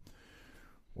or a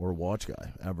watch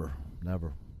guy, ever.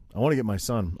 Never. I want to get my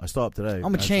son. I stopped today.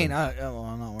 I'm a chain. I'm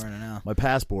not wearing it now. My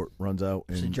passport runs out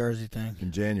It's a Jersey thing.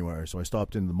 In January, so I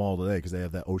stopped into the mall today because they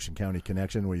have that Ocean County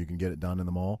connection where you can get it done in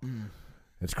the mall.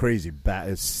 It's crazy.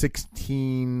 It's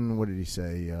 16, what did he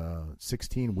say,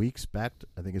 16 weeks backed?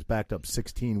 I think it's backed up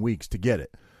 16 weeks to get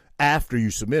it. After you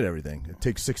submit everything, it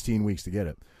takes 16 weeks to get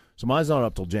it. So mine's not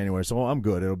up till January, so I'm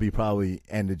good. It'll be probably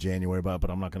end of January, but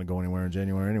I'm not going to go anywhere in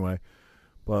January anyway.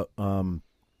 But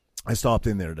I stopped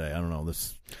in there today. I don't know.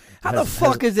 How the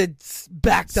fuck is it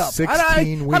backed up?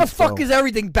 16 weeks. How the fuck is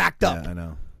everything backed up?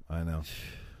 Yeah, I know.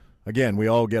 Again, we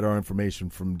all get our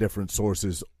information from different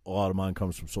sources. A lot of mine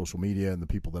comes from social media and the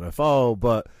people that I follow.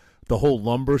 But the whole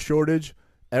lumber shortage,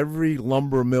 every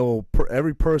lumber mill,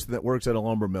 every person that works at a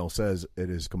lumber mill says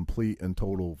it is complete and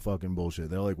total fucking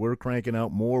bullshit. They're like, we're cranking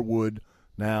out more wood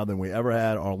now than we ever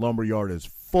had. Our lumber yard is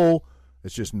full.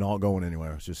 It's just not going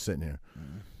anywhere. It's just sitting here,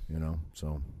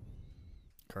 so.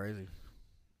 Crazy.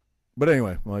 But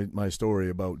anyway, my story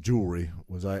about jewelry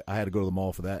was I had to go to the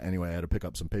mall for that anyway. I had to pick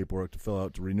up some paperwork to fill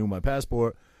out to renew my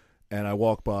passport, and I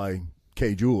walked by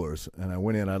K Jewelers, and I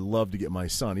went in. I'd love to get my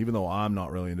son, even though I'm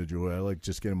not really into jewelry. I like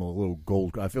just get him a little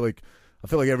gold. I feel like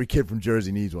every kid from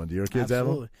Jersey needs one. Do your kids have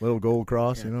a little gold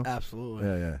cross? Yeah, absolutely.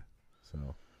 Yeah.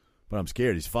 So, but I'm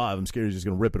scared. He's 5. I'm scared he's just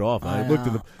gonna rip it off. I looked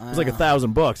at it was like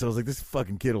 $1,000. I was like, this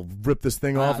fucking kid will rip this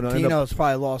thing off. And Tino's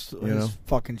probably lost his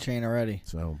fucking chain already.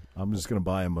 So I'm just gonna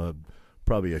buy him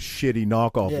probably a shitty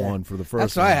knockoff one for the first.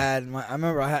 That's what I had. I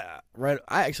remember I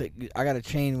got a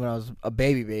chain when I was a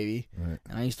baby, right.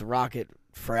 And I used to rock it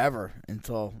forever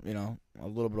until a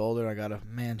little bit older. I got a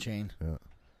man chain. Yeah.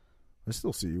 I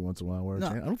still see you once in a while wear a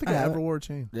chain. I don't think I ever wore a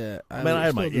chain. Yeah. I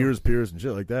had my ears pierced and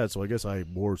shit like that, so I guess I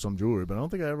wore some jewelry, but I don't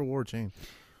think I ever wore a chain.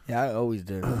 Yeah, I always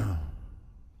did.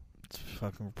 It's a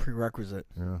fucking prerequisite.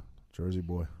 Yeah, Jersey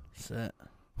boy. That's it.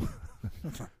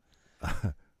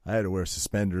 I had to wear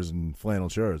suspenders and flannel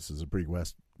shirts as a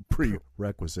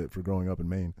prerequisite for growing up in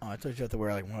Maine. Oh, I thought you had to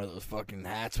wear like one of those fucking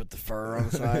hats with the fur on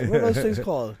the side. What are those things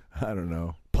called? I don't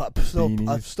know.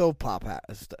 Stove pop hat.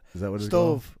 Is that what it's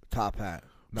called? Stove top hat.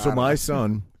 No, so my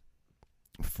son,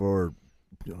 the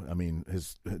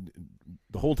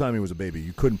whole time he was a baby,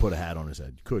 you couldn't put a hat on his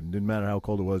head. You couldn't. Didn't matter how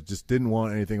cold it was. Just didn't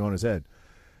want anything on his head.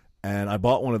 And I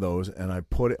bought one of those, and I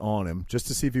put it on him just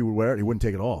to see if he would wear it. He wouldn't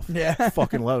take it off. Yeah.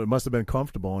 Fucking love it. It must have been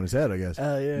comfortable on his head, I guess.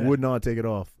 Oh, yeah. Would not take it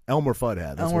off. Elmer Fudd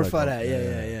hat. That's Elmer what I Fudd call hat.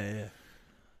 it. Yeah.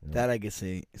 That I could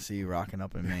see you rocking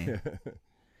up in Maine.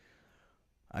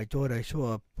 I thought I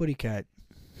saw a putty cat.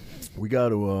 We got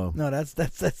to. No, that's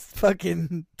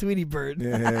fucking Tweety Bird.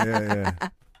 Yeah.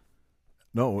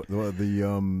 No,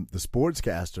 the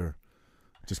sportscaster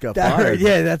just got fired.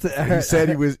 Yeah, that's it. He said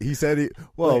he was. He said he.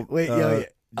 Well, wait, the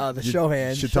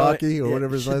Shohan Shiitake or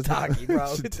whatever his last name.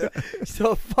 Shiitake, bro.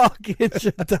 So fucking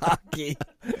Shiitake.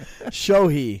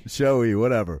 Shohei,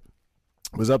 whatever,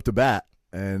 was up to bat,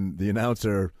 and the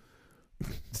announcer.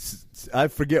 I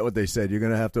forget what they said. You're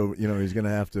gonna have to. He's gonna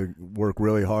have to work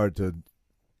really hard to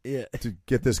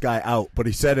get this guy out. But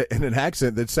he said it in an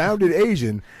accent that sounded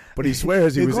Asian, but he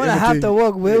swears he was going to have to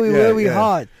work really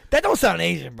hard. That don't sound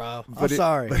Asian, bro. I'm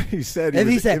sorry. But he said he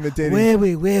was imitating.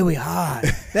 Really hard.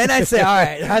 Then I'd say, all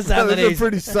right, that sounds Asian. There's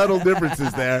pretty subtle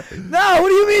differences there. No, what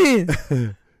do you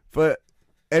mean? But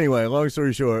anyway, long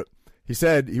story short, he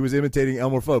said he was imitating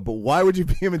Elmer Fudd. But why would you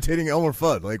be imitating Elmer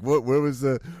Fudd? Like,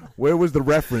 where was the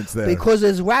reference there? Because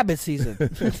it's rabbit season.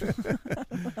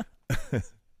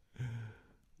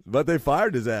 But they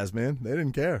fired his ass, man. They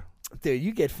didn't care. Dude,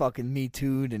 you get fucking Me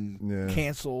Too'd and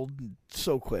canceled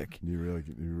so quick. You really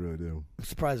do. I'm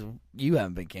surprised you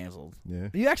haven't been canceled. Yeah.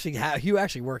 You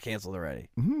actually were canceled already.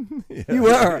 Yeah. You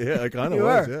were. Yeah, I kind of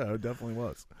was. Yeah, I definitely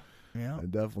was. Yeah. I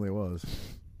definitely was.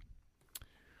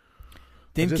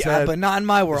 But not in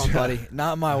my world, buddy.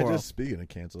 Not in my world. Speaking of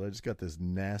canceled, I just got this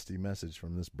nasty message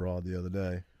from this broad the other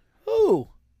day. Who?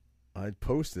 I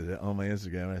posted it on my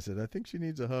Instagram, and I said, I think she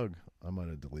needs a hug. I might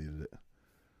have deleted it.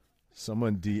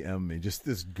 Someone DM'd me. Just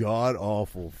this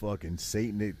god-awful fucking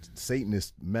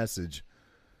Satanist message.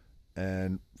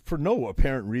 And for no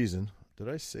apparent reason. Did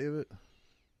I save it?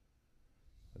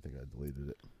 I think I deleted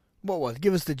it. What was?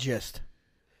 Give us the gist.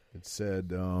 It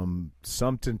said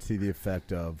something to the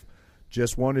effect of,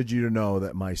 just wanted you to know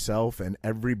that myself and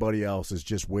everybody else is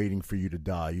just waiting for you to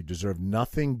die. You deserve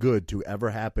nothing good to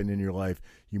ever happen in your life,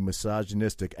 you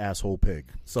misogynistic asshole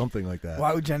pig. Something like that.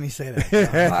 Why would Jenny say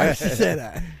that? Why would she say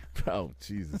that? Oh,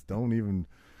 Jesus. Don't even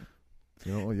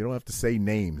You don't have to say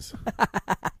names.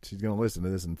 She's gonna listen to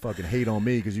this and fucking hate on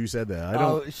me because you said that. I don't.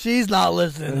 Oh, she's not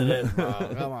listening to this.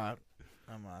 Bro. Come on.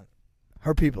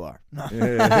 Her people are. No. Be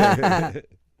nice.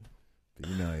 Be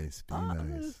nice. Be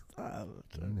nice.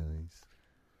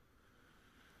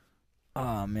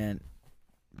 Oh man,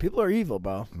 people are evil,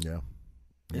 bro. Yeah.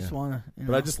 Just wanna.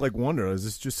 But I just wonder: is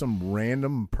this just some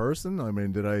random person? I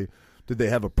mean, did they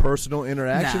have a personal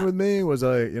interaction with me? Was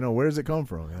I, where does it come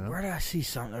from? Where did I see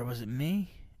something? Or was it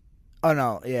me? Oh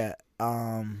no, yeah.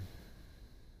 I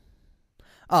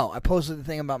posted the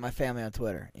thing about my family on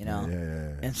Twitter, Yeah.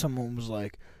 And someone was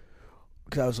like,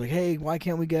 because I was like, hey, why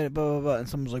can't we get it, blah, blah, blah. And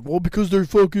someone was like, well, because they have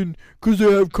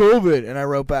COVID. And I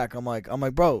wrote back, I'm like,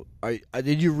 bro,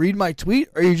 did you read my tweet,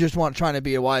 or you just trying to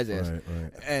be a wise ass? Right.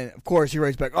 And of course he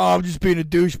writes back, oh, I'm just being a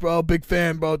douche, bro, big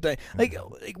fan, bro. Like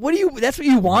what do you, that's what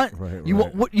you want? Right. You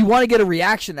want to get a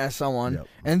reaction as someone,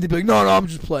 and they'd be like, no, I'm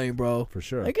just playing, bro. For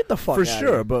sure. Like, get the fuck For out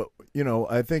sure, of here. but,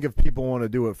 I think if people want to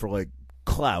do it for, like,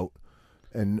 clout,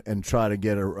 and try to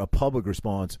get a public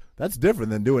response, that's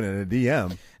different than doing it in a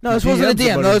DM. No, this wasn't a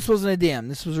DM. No, this wasn't a DM.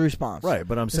 This was a response. Right,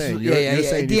 but I'm saying, you're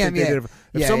saying DM, you think they did it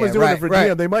if someone's doing it for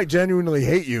DM, they might genuinely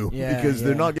hate you because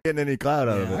they're not getting any clout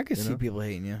out of it. I can see people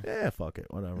hating you. Yeah, fuck it,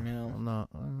 whatever. I'm not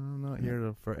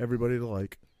here for everybody to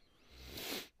like.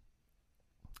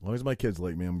 As long as my kids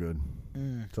like me, I'm good.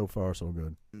 So far, so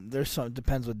good.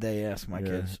 Depends what day you ask my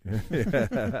kids.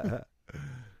 Yeah.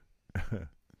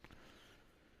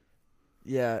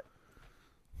 Yeah.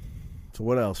 So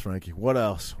what else, Frankie? What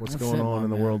else? What's going on in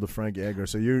the world of Frankie Edgar?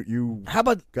 So you how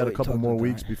about got a couple more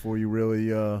weeks before you really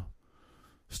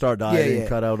start dieting and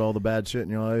cut out all the bad shit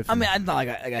in your life? I mean, like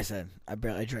I said, I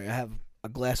barely drink. I have a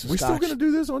glass of we scotch. still going to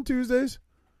do this on Tuesdays?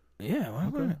 Yeah.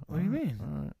 What do you mean? All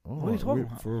right. What are you talking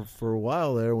about? For a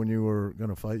while there, when you were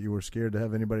going to fight, you were scared to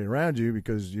have anybody around you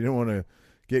because you didn't want to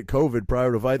get COVID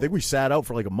prior to fight. I think we sat out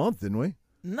for like a month, didn't we?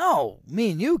 No, me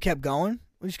and you kept going.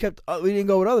 We just kept. We didn't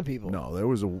go with other people. No, there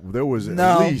was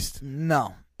at least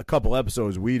a couple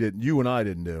episodes you and I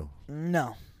didn't do.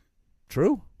 No.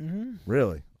 True? Mm-hmm.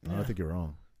 Really? Yeah. I think you're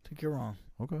wrong. I think you're wrong.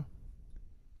 Okay.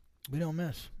 We don't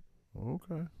miss.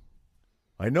 Okay.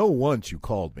 I know once you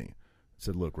called me.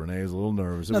 Said, look, Renee is a little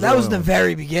nervous. No, that was the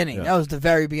very beginning. Yeah. That was the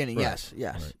very beginning. Right.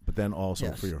 Yes. Right. But then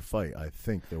also for your fight, I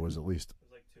think there was at least. It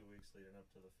was like 2 weeks leading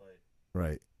up to the fight.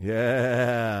 Right.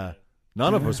 Yeah.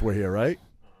 None of us were here, right?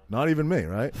 Not even me,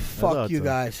 right? Fuck you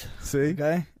guys. See?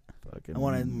 Okay? Fucking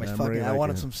I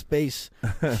wanted some space.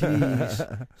 Jeez.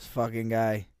 This fucking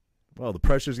guy. Well, the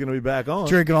pressure's going to be back on.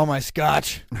 Drinking all my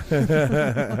scotch.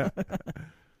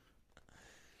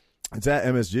 It's at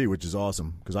MSG, which is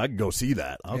awesome, because I can go see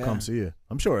that. I'll come see you.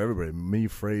 I'm sure everybody, me,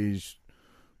 Frage,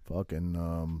 fucking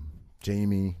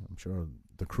Jamie, I'm sure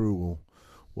the crew will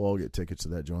all get tickets to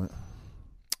that joint.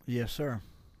 Yes, sir.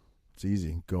 It's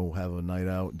easy. Go have a night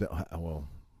out. Well,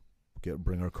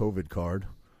 bring our COVID card,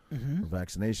 our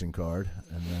vaccination card,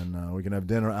 and then we can have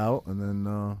dinner out, and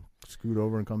then scoot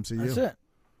over and come see you. That's it.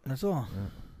 That's all. Yeah.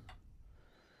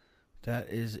 That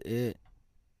is it.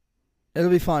 It'll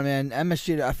be fun, man.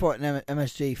 MSG. I fought in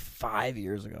MSG 5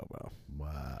 years ago, bro.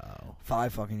 Wow.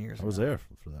 5 fucking years ago. I was there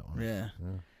for that one. Yeah.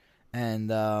 And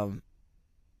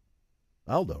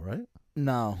Aldo, right?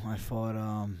 No, I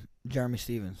fought Jeremy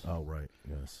Stevens. Oh, right.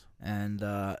 Yes. And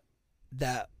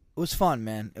that was fun,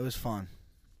 man. It was fun.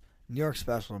 New York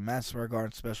special, Madison Square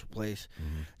Garden special place.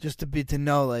 Mm-hmm. Just to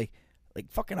know like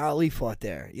fucking Ali fought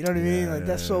there. You know what I mean? Like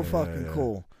that's so fucking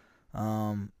cool.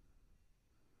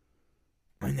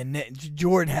 And then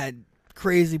Jordan had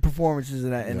crazy performances in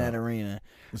that arena.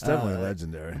 It's definitely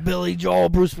legendary. Billy Joel,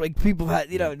 Bruce, like people had,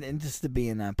 and just to be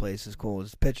in that place is cool.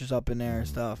 There's pictures up in there and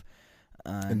stuff.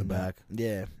 In the back.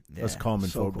 Yeah. Us common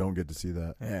so folk cool. don't get to see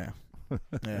that. Yeah.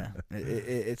 Yeah.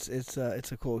 It's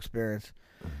a cool experience.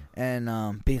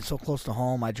 And being so close to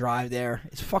home, I drive there.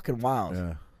 It's fucking wild.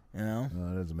 Yeah. You know?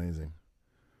 No, that is amazing.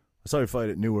 I saw you fight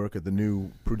at Newark at the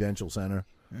new Prudential Center.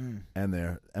 And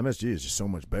there, MSG is just so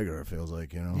much bigger. It feels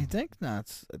like, You think? No, I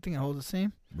think it holds the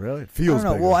same. Really? It feels I don't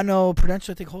know. bigger. Well, I know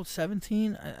Prudential. I think holds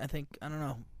 17. I think I don't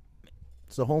know.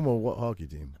 It's the home of what hockey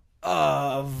team?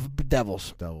 Of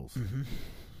Devils. Devils. Mm-hmm.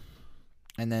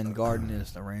 And then Garden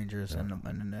is the Rangers and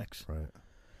the Knicks. Right.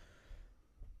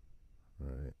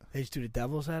 Right. They used to do the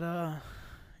Devils at the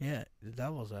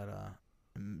Devils at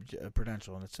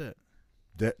Prudential, and that's it.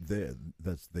 They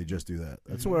just do that.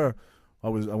 That's where. I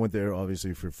went there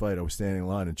obviously for a fight. I was standing in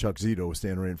line, and Chuck Zito was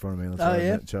standing right in front of me. That's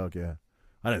where I met Chuck. Yeah,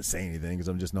 I didn't say anything because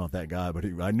I'm just not that guy. But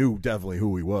I knew definitely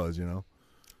who he was.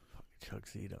 Chuck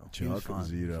Zito. Chuck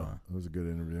Zito. It was a good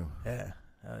interview. Yeah,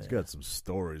 he's got some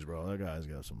stories, bro. That guy's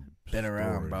got some. Been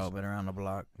around, stories. bro. Been around the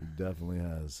block. He definitely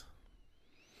has.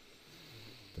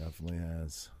 Definitely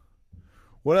has.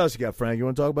 What else you got, Frank? You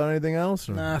want to talk about anything else?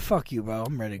 Or? Nah, fuck you, bro.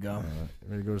 I'm ready to go.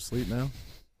 Ready to go to sleep now?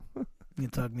 You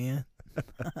talk me in?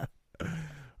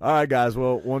 All right, guys.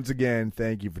 Well, once again,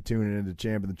 thank you for tuning in to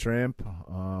Champ and the Tramp.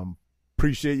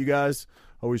 Appreciate you guys.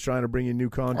 Always trying to bring you new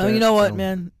content. Oh, you know what,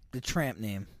 man? The Tramp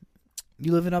name.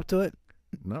 You living up to it?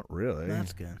 Not really.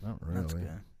 That's good. Not really.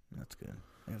 That's good.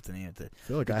 I have to name it the. I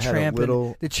feel like the I had a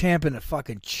little. The Champ and the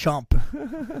fucking chump.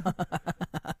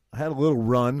 I had a little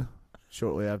run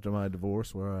shortly after my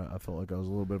divorce where I felt like I was a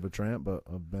little bit of a tramp, but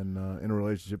I've been in a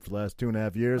relationship for the last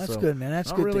 2.5 years. That's so good, man. That's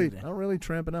not good. Really, not really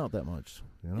tramping out that much.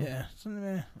 You know?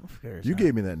 Yeah. You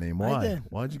gave me that name. Why? I did.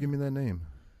 Why'd you give me that name?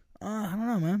 I don't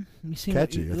know, man. You seem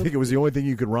catchy. I think it was the only thing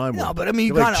you could rhyme with. No, but I mean,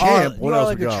 you You're kind of like champ. are. What You else are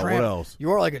like we a got? tramp. What else?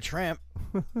 You are like a tramp.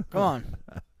 Come on.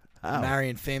 How?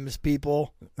 Marrying famous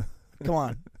people. Come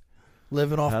on.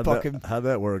 Living off How'd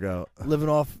that work out? Living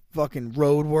off fucking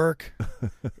road work,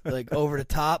 like over the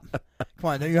top. Come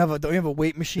on, don't you have a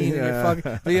weight machine in your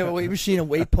fucking? Do you have a weight machine and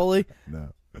weight pulley? No,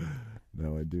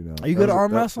 I do not. Are you good at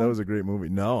arm wrestling? That was a great movie.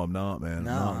 No, I'm not, man.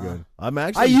 No, I'm not good. I'm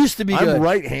actually. I used to be good. I'm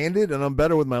right-handed, and I'm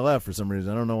better with my left for some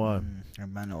reason. I don't know why.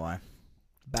 I know why.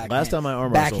 Last time I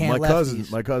arm wrestled,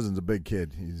 my cousin's a big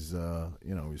kid. He's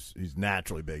he's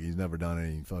naturally big. He's never done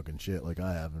any fucking shit like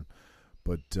I haven't.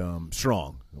 But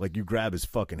strong. Like you grab his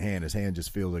fucking hand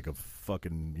just feels like a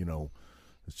fucking,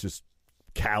 it's just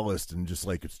calloused and just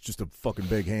like it's just a fucking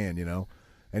big hand,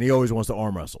 And he always wants to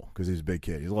arm wrestle because he's a big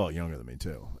kid. He's a lot younger than me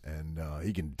too, and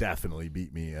he can definitely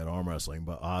beat me at arm wrestling.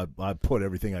 But I put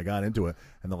everything I got into it.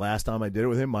 And the last time I did it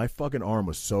with him, my fucking arm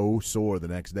was so sore the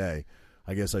next day.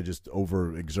 I guess I just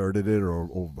overexerted it or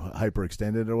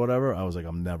hyperextended it or whatever. I was like,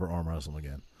 I'm never arm wrestling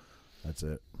again. That's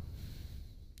it.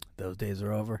 Those days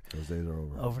are over.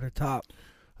 Over the top.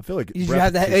 I feel like did you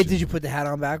have that? Hey, did you put the hat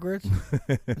on backwards?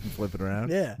 Flip it around.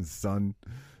 Yeah. His son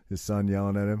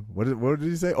yelling at him. What did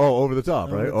he say? Oh, over the top,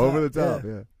 right? Over the top.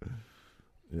 Yeah.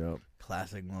 Yep.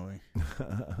 Classic movie.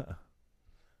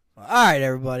 All right,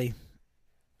 everybody.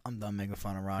 I'm done making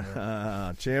fun of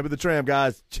Roger. Champ of the Tramp,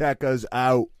 guys. Check us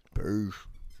out. Peace.